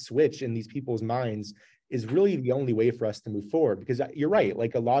turning that switch in these people's minds is really the only way for us to move forward, because you're right,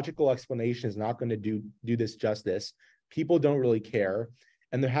 like a logical explanation is not going to do this justice. People don't really care.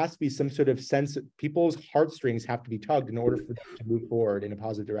 And there has to be some sort of sense that people's heartstrings have to be tugged in order for them to move forward in a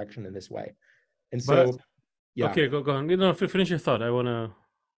positive direction in this way. And so, Okay, go on. Finish your thought. I want to.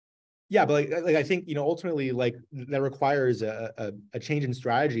 Yeah, but like I think, ultimately, like that requires a change in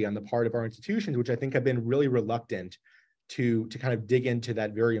strategy on the part of our institutions, which I think have been really reluctant to kind of dig into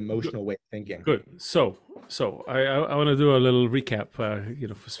that very emotional way of thinking. Good. So I want to do a little recap,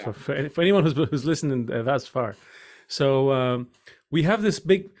 for anyone who's listening thus far. So we have this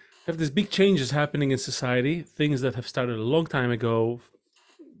big changes happening in society, things that have started a long time ago,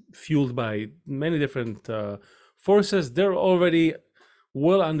 fueled by many different forces. They're already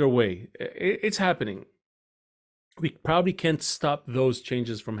well underway. It's happening. We probably can't stop those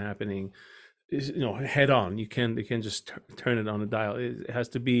changes from happening, head on. You can't just turn it on a dial. It has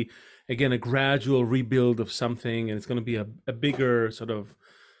to be, again, a gradual rebuild of something, and it's going to be a bigger sort of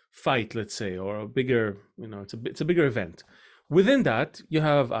fight, let's say, or a bigger, it's a bigger event. Within that, you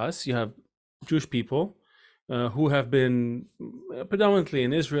have us, you have Jewish people who have been predominantly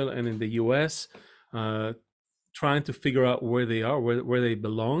in Israel and in the US, trying to figure out where they are, where they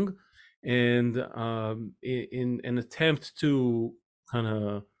belong, and in an attempt to kind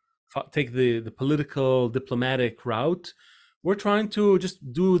of take the political diplomatic route, we're trying to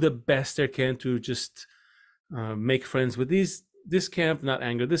just do the best they can to just make friends with this camp, not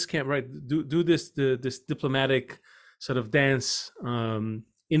anger this camp, right? Do this diplomatic sort of dance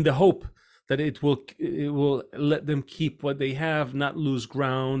in the hope that it will let them keep what they have, not lose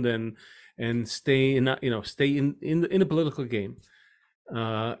ground, and stay in the political game.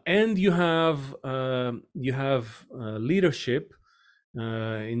 And you have leadership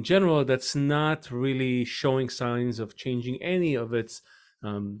in general that's not really showing signs of changing any of its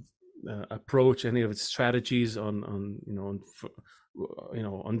approach, any of its strategies on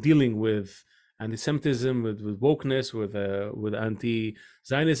dealing with anti-Semitism, with wokeness, with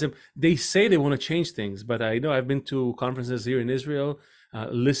anti-Zionism. They say they want to change things, but I know I've been to conferences here in Israel,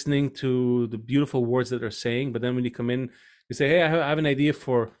 listening to the beautiful words that they're saying. But then when you come in, you say, "Hey, I have an idea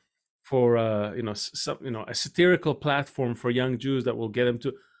for a satirical platform for young Jews that will get them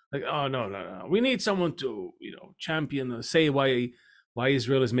to like, oh no, we need someone to champion, say why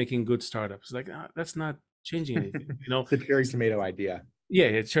Israel is making good startups." Like, that's not changing anything. It's a cherry tomato idea. Yeah,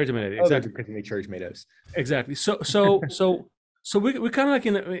 it's cherry tomato. Oh, Exactly. they're make cherry tomatoes. Exactly. So we're kind of like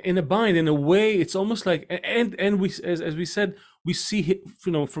in a bind in a way. It's almost like, and we, as we said, we see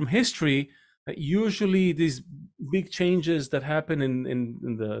from history that usually these big changes that happen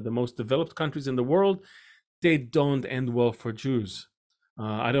in the most developed countries in the world, they don't end well for Jews.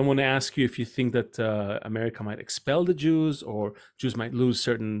 I don't want to ask you if you think that America might expel the Jews, or Jews might lose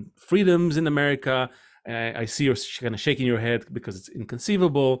certain freedoms in America. I see you're kind of shaking your head because it's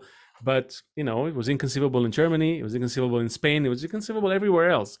inconceivable, but it was inconceivable in Germany, it was inconceivable in Spain, it was inconceivable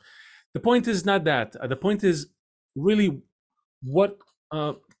everywhere else. The point is not that. The point is really what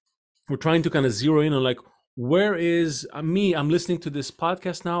we're trying to kind of zero in on, like, where is me? I'm listening to this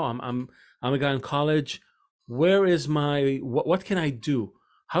podcast now. I'm a guy in college. Where is my what can I do?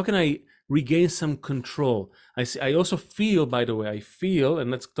 How can I regain some control? I also feel, by the way,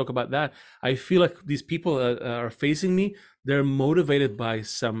 and let's talk about that. I feel like these people are facing me. They're motivated by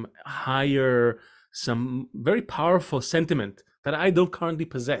some very powerful sentiment that I don't currently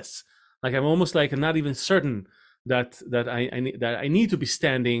possess. Like, I'm almost like, I'm not even certain that I need to be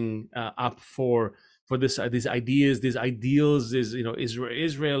standing up for these ideas, these ideals,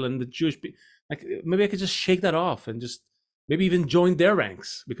 Israel and the Jewish people. Like, maybe I could just shake that off and just maybe even join their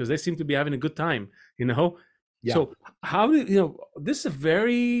ranks because they seem to be having a good time, Yeah. So how do this is a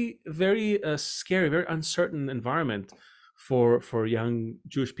very, very scary, very uncertain environment for young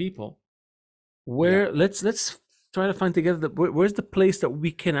Jewish people. Where let's try to find together where's the place that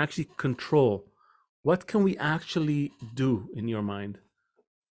we can actually control. What can we actually do in your mind?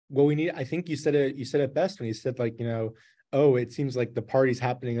 Well, I think you said it best when you said, like, oh, it seems like the party's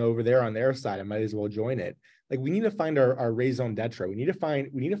happening over there on their side, I might as well join it. Like, we need to find our raison d'etre. We need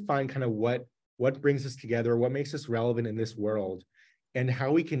to find kind of what brings us together, what makes us relevant in this world, and how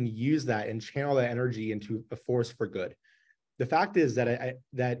we can use that and channel that energy into a force for good. The fact is that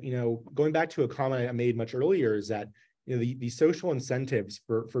going back to a comment I made much earlier, is that the social incentives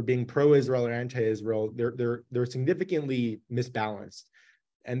for being pro-Israel or anti-Israel, they're significantly misbalanced.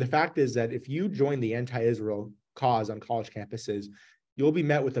 And the fact is that if you join the anti-Israel cause on college campuses, you'll be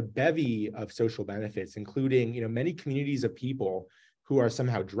met with a bevy of social benefits, including many communities of people who are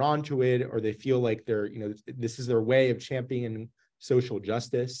somehow drawn to it, or they feel like this is their way of championing social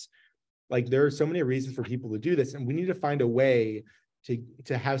justice. Like, there are so many reasons for people to do this, and we need to find a way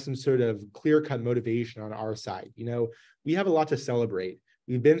to have some sort of clear-cut motivation on our side. We have a lot to celebrate.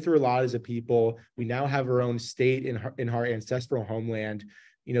 We've been through a lot as a people. We now have our own state in our ancestral homeland.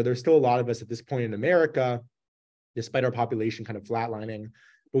 There's still a lot of us at this point in America, despite our population kind of flatlining,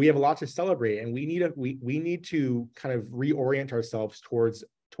 but we have a lot to celebrate, and we need to kind of reorient ourselves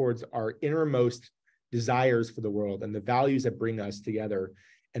towards our innermost desires for the world and the values that bring us together.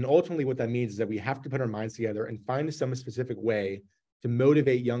 And ultimately, what that means is that we have to put our minds together and find some specific way to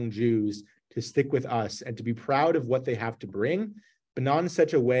motivate young Jews to stick with us and to be proud of what they have to bring, but not in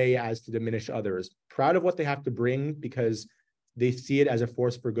such a way as to diminish others. Proud of what they have to bring because they see it as a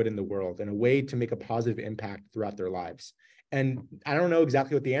force for good in the world and a way to make a positive impact throughout their lives. And I don't know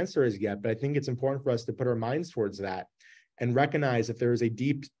exactly what the answer is yet, but I think it's important for us to put our minds towards that and recognize that there is a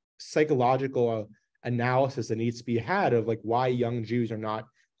deep psychological analysis that needs to be had of, like, why young Jews are not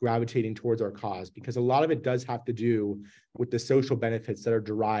gravitating towards our cause, because a lot of it does have to do with the social benefits that are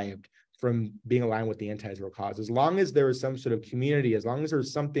derived from being aligned with the anti-Israel cause. As long as there is some sort of community, as long as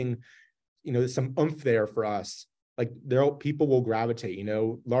there's something, some oomph there for us, like, people will gravitate.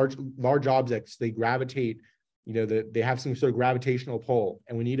 Large objects, they gravitate. They have some sort of gravitational pull,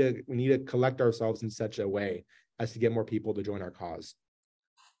 and we need to collect ourselves in such a way as to get more people to join our cause.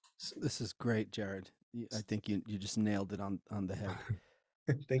 This is great, Jared. I think you just nailed it on the head.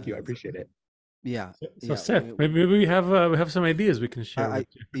 Thank you. I appreciate it. Yeah. So Seth, maybe we have some ideas we can share.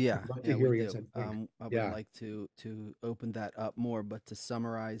 We do. I would like to open that up more, but to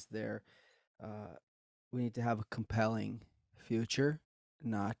summarize there, we need to have a compelling future,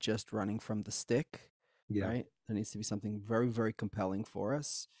 not just running from the stick. Yeah. Right? There needs to be something very, very compelling for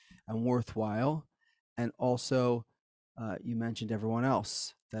us and worthwhile. And also, you mentioned everyone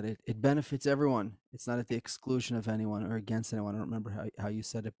else, that it benefits everyone. It's not at the exclusion of anyone or against anyone. I don't remember how you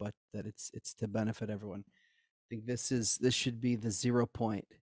said it, but that it's to benefit everyone. I think this should be the 0 point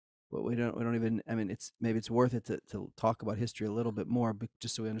But we don't even, I mean, maybe it's worth it to talk about history a little bit more, but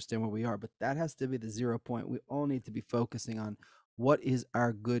just so we understand where we are. But that has to be the 0 point. We all need to be focusing on what is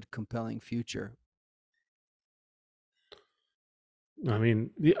our good, compelling future. I mean,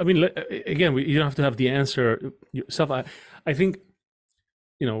 again, you don't have to have the answer yourself. I think,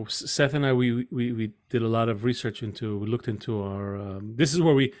 Seth and I, we did a lot of research we looked into this is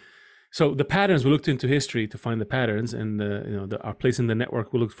where so the patterns, we looked into history to find the patterns, and our place in the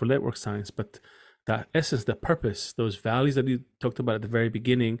network, we looked for network science, but the essence, the purpose, those values that you talked about at the very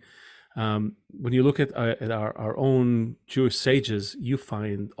beginning, when you look at our own Jewish sages, you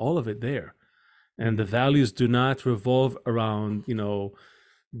find all of it there. And the values do not revolve around,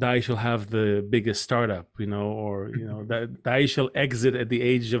 Dai shall have the biggest startup, or that Dai shall exit at the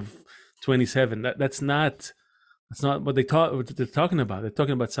age of 27. That's not what they're talking about. They're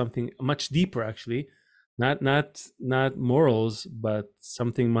talking about something much deeper, actually, not morals, but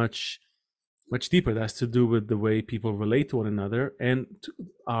something much deeper. That has to do with the way people relate to one another and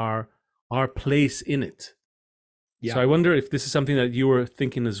our place in it. Yeah. So I wonder if this is something that you were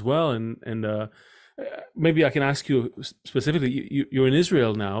thinking as well, and maybe I can ask you specifically. You're in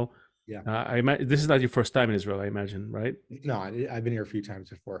Israel now. Yeah. This is not your first time in Israel, I imagine, right? No, I've been here a few times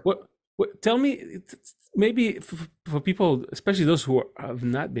before. Tell me, maybe for people, especially those who have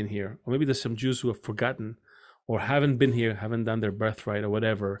not been here, or maybe there's some Jews who have forgotten or haven't been here, haven't done their birthright or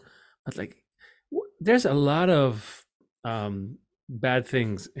whatever. But there's a lot of bad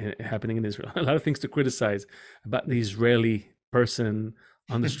things happening in Israel, a lot of things to criticize about the Israeli person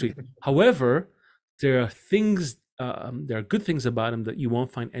on the street. However, there are things, there are good things about him that you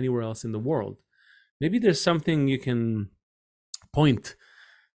won't find anywhere else in the world. Maybe there's something you can point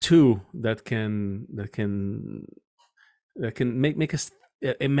to that can make us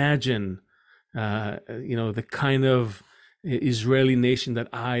imagine, the kind of Israeli nation that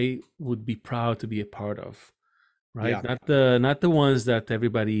I would be proud to be a part of. Right. Yeah. Not the ones that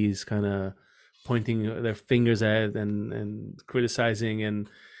everybody is kind of pointing their fingers at and criticizing, and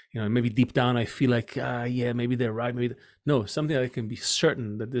maybe deep down I feel like maybe they're right, no, something that I can be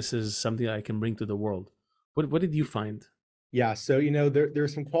certain that this is something that I can bring to the world. What did you find? Yeah, so there are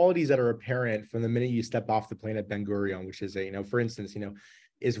some qualities that are apparent from the minute you step off the plane at Ben Gurion, which is for instance,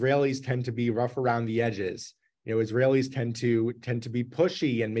 Israelis tend to be rough around the edges. Israelis tend to be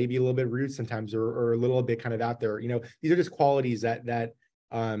pushy and maybe a little bit rude sometimes, or a little bit kind of out there. These are just qualities that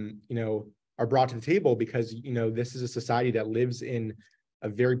are brought to the table because this is a society that lives in a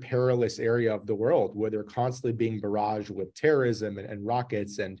very perilous area of the world where they're constantly being barraged with terrorism and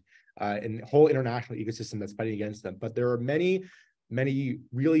rockets and whole international ecosystem that's fighting against them. But there are many, many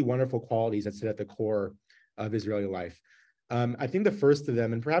really wonderful qualities that sit at the core of Israeli life. I think the first of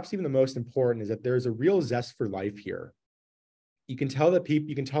them, and perhaps even the most important, is that there's a real zest for life here. You can tell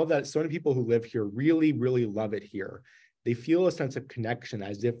that so many people who live here really, really love it here. They feel a sense of connection,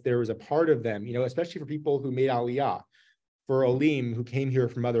 as if there was a part of them, especially for people who made Aliyah, for Olim who came here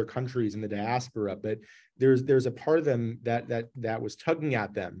from other countries in the diaspora. But there's a part of them that was tugging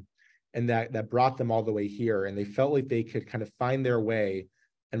at them, and that brought them all the way here. And they felt like they could kind of find their way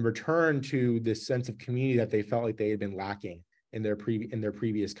and return to this sense of community that they felt like they had been lacking in their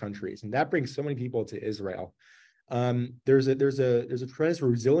previous countries. And that brings so many people to Israel. There's a tremendous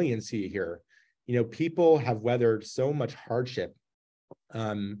resiliency here. People have weathered so much hardship.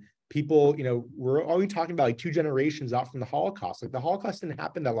 People, we're only talking about 2 generations out from the Holocaust. The Holocaust didn't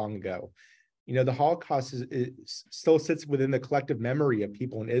happen that long ago. The Holocaust still sits within the collective memory of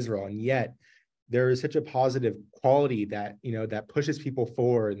people in Israel, and yet there is such a positive quality that that pushes people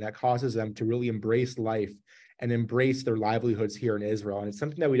forward and that causes them to really embrace life and embrace their livelihoods here in Israel. And it's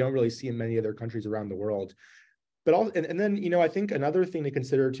something that we don't really see in many other countries around the world. But also, and then I think another thing to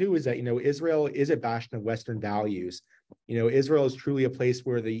consider too is that Israel is a bastion of Western values. Israel is truly a place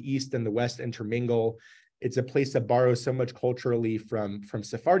where the East and the West intermingle. It's a place that borrows so much culturally from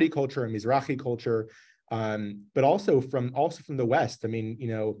Sephardi culture and Mizrahi culture, but also from the West.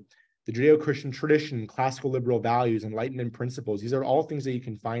 The Judeo-Christian tradition, classical liberal values, Enlightenment principles, these are all things that you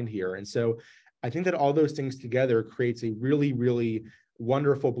can find here. And so I think that all those things together creates a really, really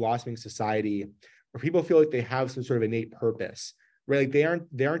wonderful blossoming society where people feel like they have some sort of innate purpose, right? Like they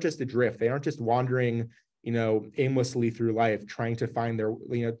aren't just adrift. They aren't just wandering, aimlessly through life, trying to find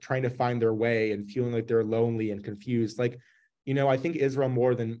their way and feeling like they're lonely and confused. I think Israel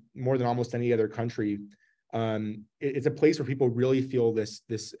more than almost any other country, it's a place where people really feel this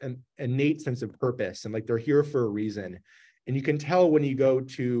innate sense of purpose and like they're here for a reason. And you can tell when you go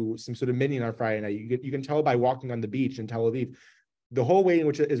to some sort of minyan on Friday night, you can tell by walking on the beach in Tel Aviv, the whole way in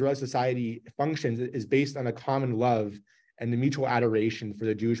which Israeli society functions is based on a common love and the mutual adoration for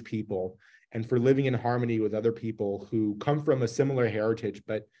the Jewish people and for living in harmony with other people who come from a similar heritage,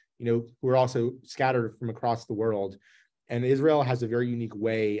 but who are also scattered from across the world. And Israel has a very unique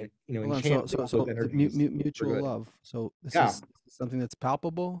way, in so mutual love. So this is something that's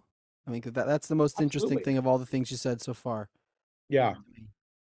palpable. I mean, that's the most interesting thing of all the things you said so far. Yeah.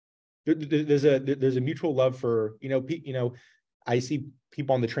 There's a mutual love for, I see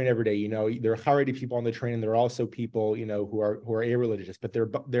people on the train every day, there are Haredi people on the train, and there are also people, who are irreligious, but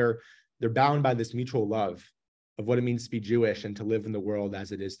they're bound by this mutual love of what it means to be Jewish and to live in the world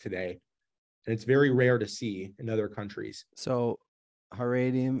as it is today. And it's very rare to see in other countries. So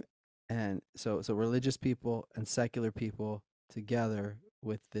Haredim and so religious people and secular people together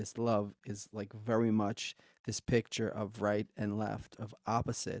with this love is like very much this picture of right and left, of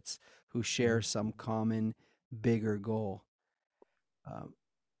opposites who share some common bigger goal.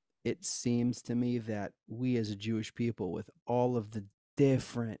 It seems to me that we as a Jewish people, with all of the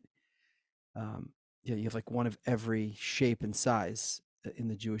different, you have like one of every shape and size in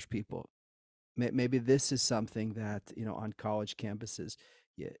the Jewish people. Maybe this is something that, on college campuses,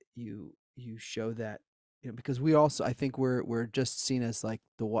 you show that, because we also, I think we're just seen as like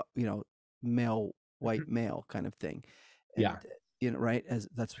the, male, white male kind of thing. And, right, as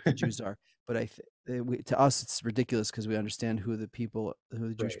that's what the Jews are. But to us, it's ridiculous because we understand who the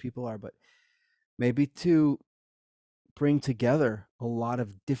Jewish people are. But maybe to bring together a lot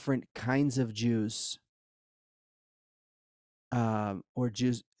of different kinds of Jews, or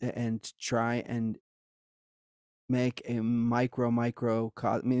Jews, and try and make a micro,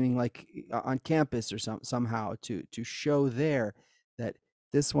 meaning like on campus or somehow to show there that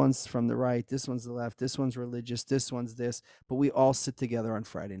this one's from the right, this one's the left, this one's religious, this one's this, but we all sit together on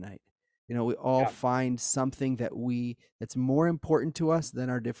Friday night. We all find something that's more important to us than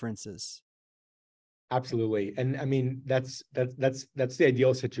our differences. Absolutely. And I mean, that's the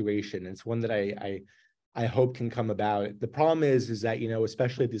ideal situation. It's one that I hope can come about. The problem is that,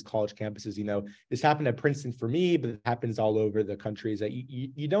 especially at these college campuses, this happened at Princeton for me, but it happens all over the country, is that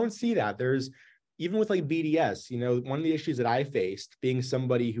you don't see that. There's, even with like BDS, one of the issues that I faced being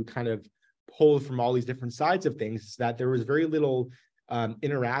somebody who kind of pulled from all these different sides of things is that there was very little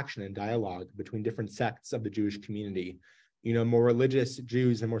interaction and dialogue between different sects of the Jewish community. More religious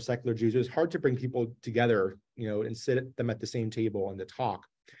Jews and more secular Jews. It was hard to bring people together, and sit them at the same table and to talk.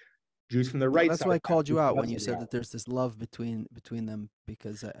 Jews from the right That's side. why I called you out when you said that there's this love between them,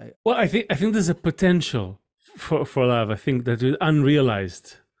 because I think there's a potential for love. I think that is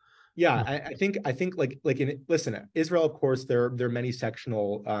unrealized. Yeah, I think listen, Israel, of course, there are many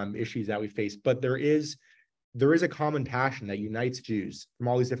sectional issues that we face, but there is a common passion that unites Jews from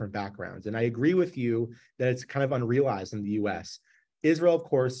all these different backgrounds. And I agree with you that it's kind of unrealized in the US. Israel, of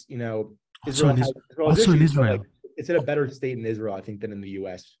course, Israel has issues, Israel. It's in a better state in Israel, I think, than in the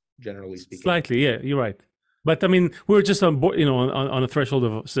US, generally speaking. Slightly, yeah, you're right. But I mean, we're just on board, on a threshold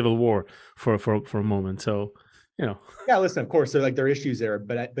of civil war for a moment. So, Yeah, listen, of course, there are issues there,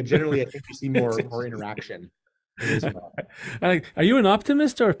 but generally, I think you see more interaction in Israel. Are you an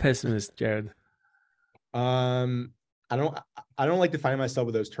optimist or a pessimist, Jared? I don't like defining myself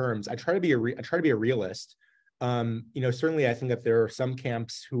with those terms. I try to be a realist. Certainly I think that there are some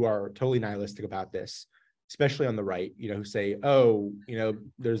camps who are totally nihilistic about this, especially on the right, who say, oh,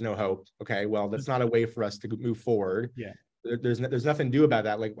 there's no hope. Okay, well, that's not a way for us to move forward. Yeah. There's nothing to do about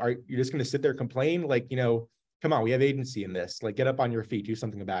that. Like, are you just going to sit there and complain? Like, come on, we have agency in this. Like, get up on your feet, do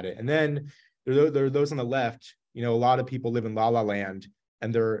something about it. And then there are those on the left, a lot of people live in la la land,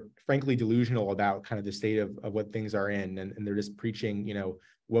 and they're frankly delusional about kind of the state of what things are in. And they're just preaching,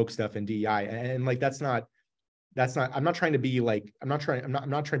 woke stuff and DEI. And like, that's not, I'm not trying to trivialize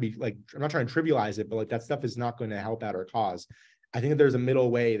it, but like that stuff is not going to help out our cause. I think that there's a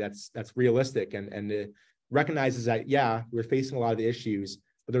middle way that's realistic and it recognizes that, yeah, we're facing a lot of the issues,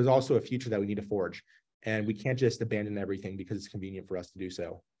 but there's also a future that we need to forge. And we can't just abandon everything because it's convenient for us to do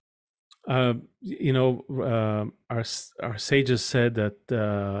so. Our sages said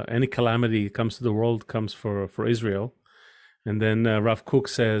that any calamity comes to the world comes for Israel. And then Rav Kook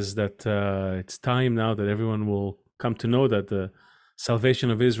says that it's time now that everyone will come to know that the salvation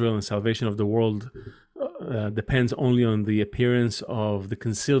of Israel and salvation of the world depends only on the appearance of the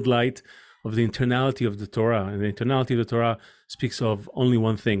concealed light of the internality of the Torah. And the internality of the Torah speaks of only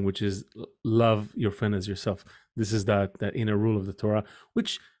one thing, which is love your friend as yourself. This is that inner rule of the Torah,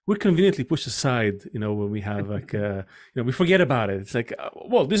 which we conveniently push aside, when we have like, we forget about it. It's like,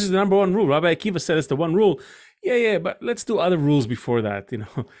 well, this is the number one rule. Rabbi Akiva said it's the one rule. Yeah, but let's do other rules before that,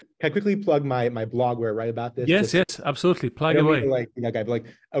 Can I quickly plug my blog where I write about this? Yes, yes, absolutely. Plug I don't mean away. to like that guy, but like,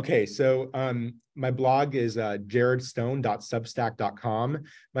 okay, so my blog is jaredstone.substack.com.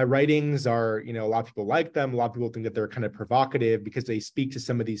 My writings are, a lot of people like them. A lot of people think that they're kind of provocative because they speak to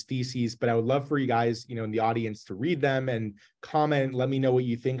some of these theses, but I would love for you guys, in the audience to read them and comment, let me know what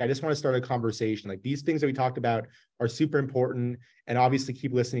you think. I just want to start a conversation. Like, these things that we talked about are super important, and obviously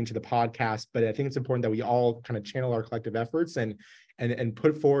keep listening to the podcast, but I think it's important that we all kind of channel our collective efforts and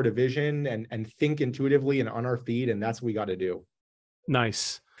put forward a vision and think intuitively and on our feet. And that's what we got to do.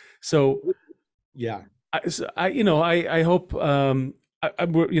 Nice. So yeah, I hope we're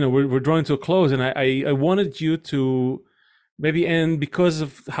drawing to a close, and I wanted you to maybe end, because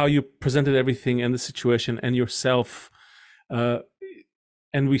of how you presented everything and the situation and yourself,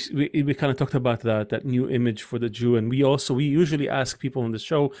 and we kind of talked about that new image for the Jew. And we usually ask people on the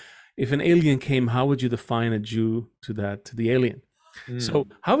show, if an alien came, how would you define a Jew to the alien? So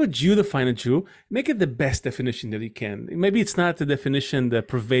how would you define a Jew? Make it the best definition that you can. Maybe it's not the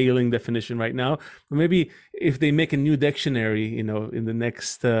prevailing definition right now, but maybe if they make a new dictionary, in the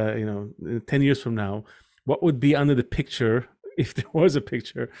next, 10 years from now, what would be under the picture, if there was a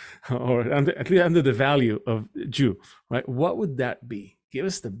picture, or at least under the value of Jew, right? What would that be? Give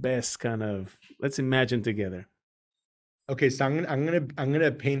us the best kind of, let's imagine together. Okay, so I'm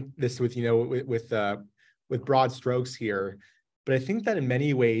gonna paint this with with broad strokes here. But I think that in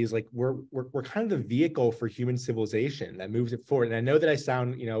many ways, like we're kind of the vehicle for human civilization that moves it forward. And I know that I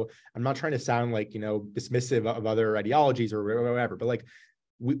sound, I'm not trying to sound like, dismissive of other ideologies or whatever, but like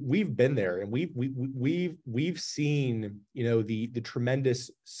we've been there, and we've seen, the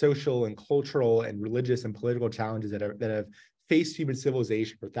tremendous social and cultural and religious and political challenges that have faced human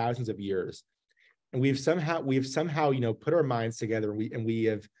civilization for thousands of years. And we've somehow, put our minds together, and we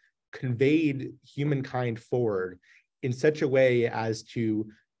have conveyed humankind forward in such a way as to,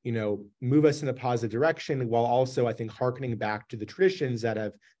 move us in a positive direction, while also, I think, hearkening back to the traditions that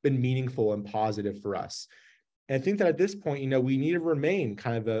have been meaningful and positive for us. And I think that at this point, we need to remain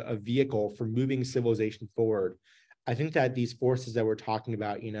kind of a vehicle for moving civilization forward. I think that these forces that we're talking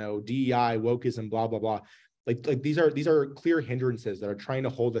about, DEI, wokeism, blah, blah, blah, like these are clear hindrances that are trying to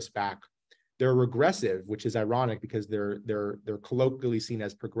hold us back. They're regressive, which is ironic because they're colloquially seen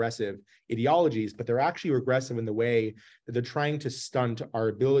as progressive ideologies, but they're actually regressive in the way that they're trying to stunt our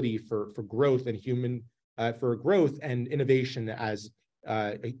ability for growth and for growth and innovation as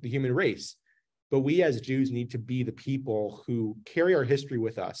the human race. But we as Jews need to be the people who carry our history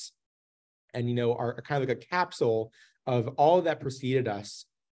with us, and are kind of like a capsule of all that preceded us.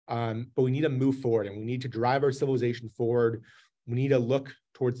 But we need to move forward, and we need to drive our civilization forward. We need to look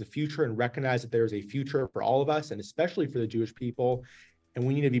towards the future and recognize that there is a future for all of us, and especially for the Jewish people. And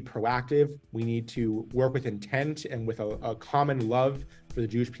we need to be proactive. We need to work with intent and with a common love for the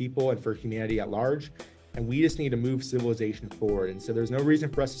Jewish people and for humanity at large. And we just need to move civilization forward. And so there's no reason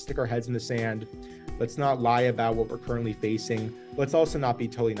for us to stick our heads in the sand. Let's not lie about what we're currently facing. Let's also not be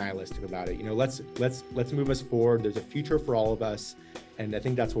totally nihilistic about it. Let's move us forward. There's a future for all of us. And I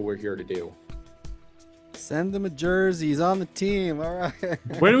think that's what we're here to do. Send him a jersey. He's on the team. All right.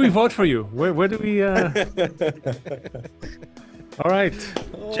 Where do we vote for you? Where do we? All right,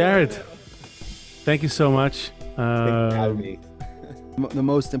 Jared. Thank you so much. Thanks for having me. The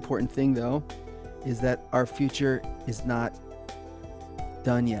most important thing, though, is that our future is not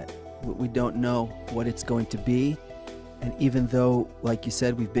done yet. We don't know what it's going to be. And even though, like you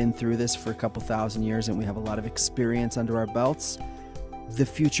said, we've been through this for a couple thousand years and we have a lot of experience under our belts, the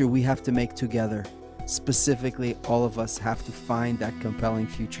future we have to make together. Specifically, all of us have to find that compelling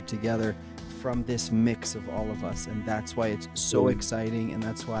future together from this mix of all of us. And that's why it's so exciting, and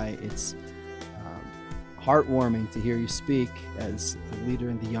that's why it's heartwarming to hear you speak as a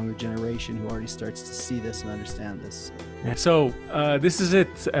leader in the younger generation who already starts to see this and understand this. So this is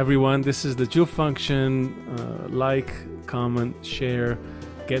it, everyone. This is the Jew Function. Like, comment, share,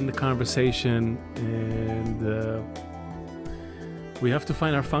 get in the conversation, and we have to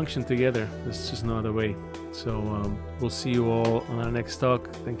find our function together. There's just no other way. So we'll see you all on our next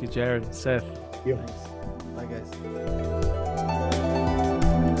talk. Thank you, Jared, Seth. Thank you. Thanks. Bye, guys.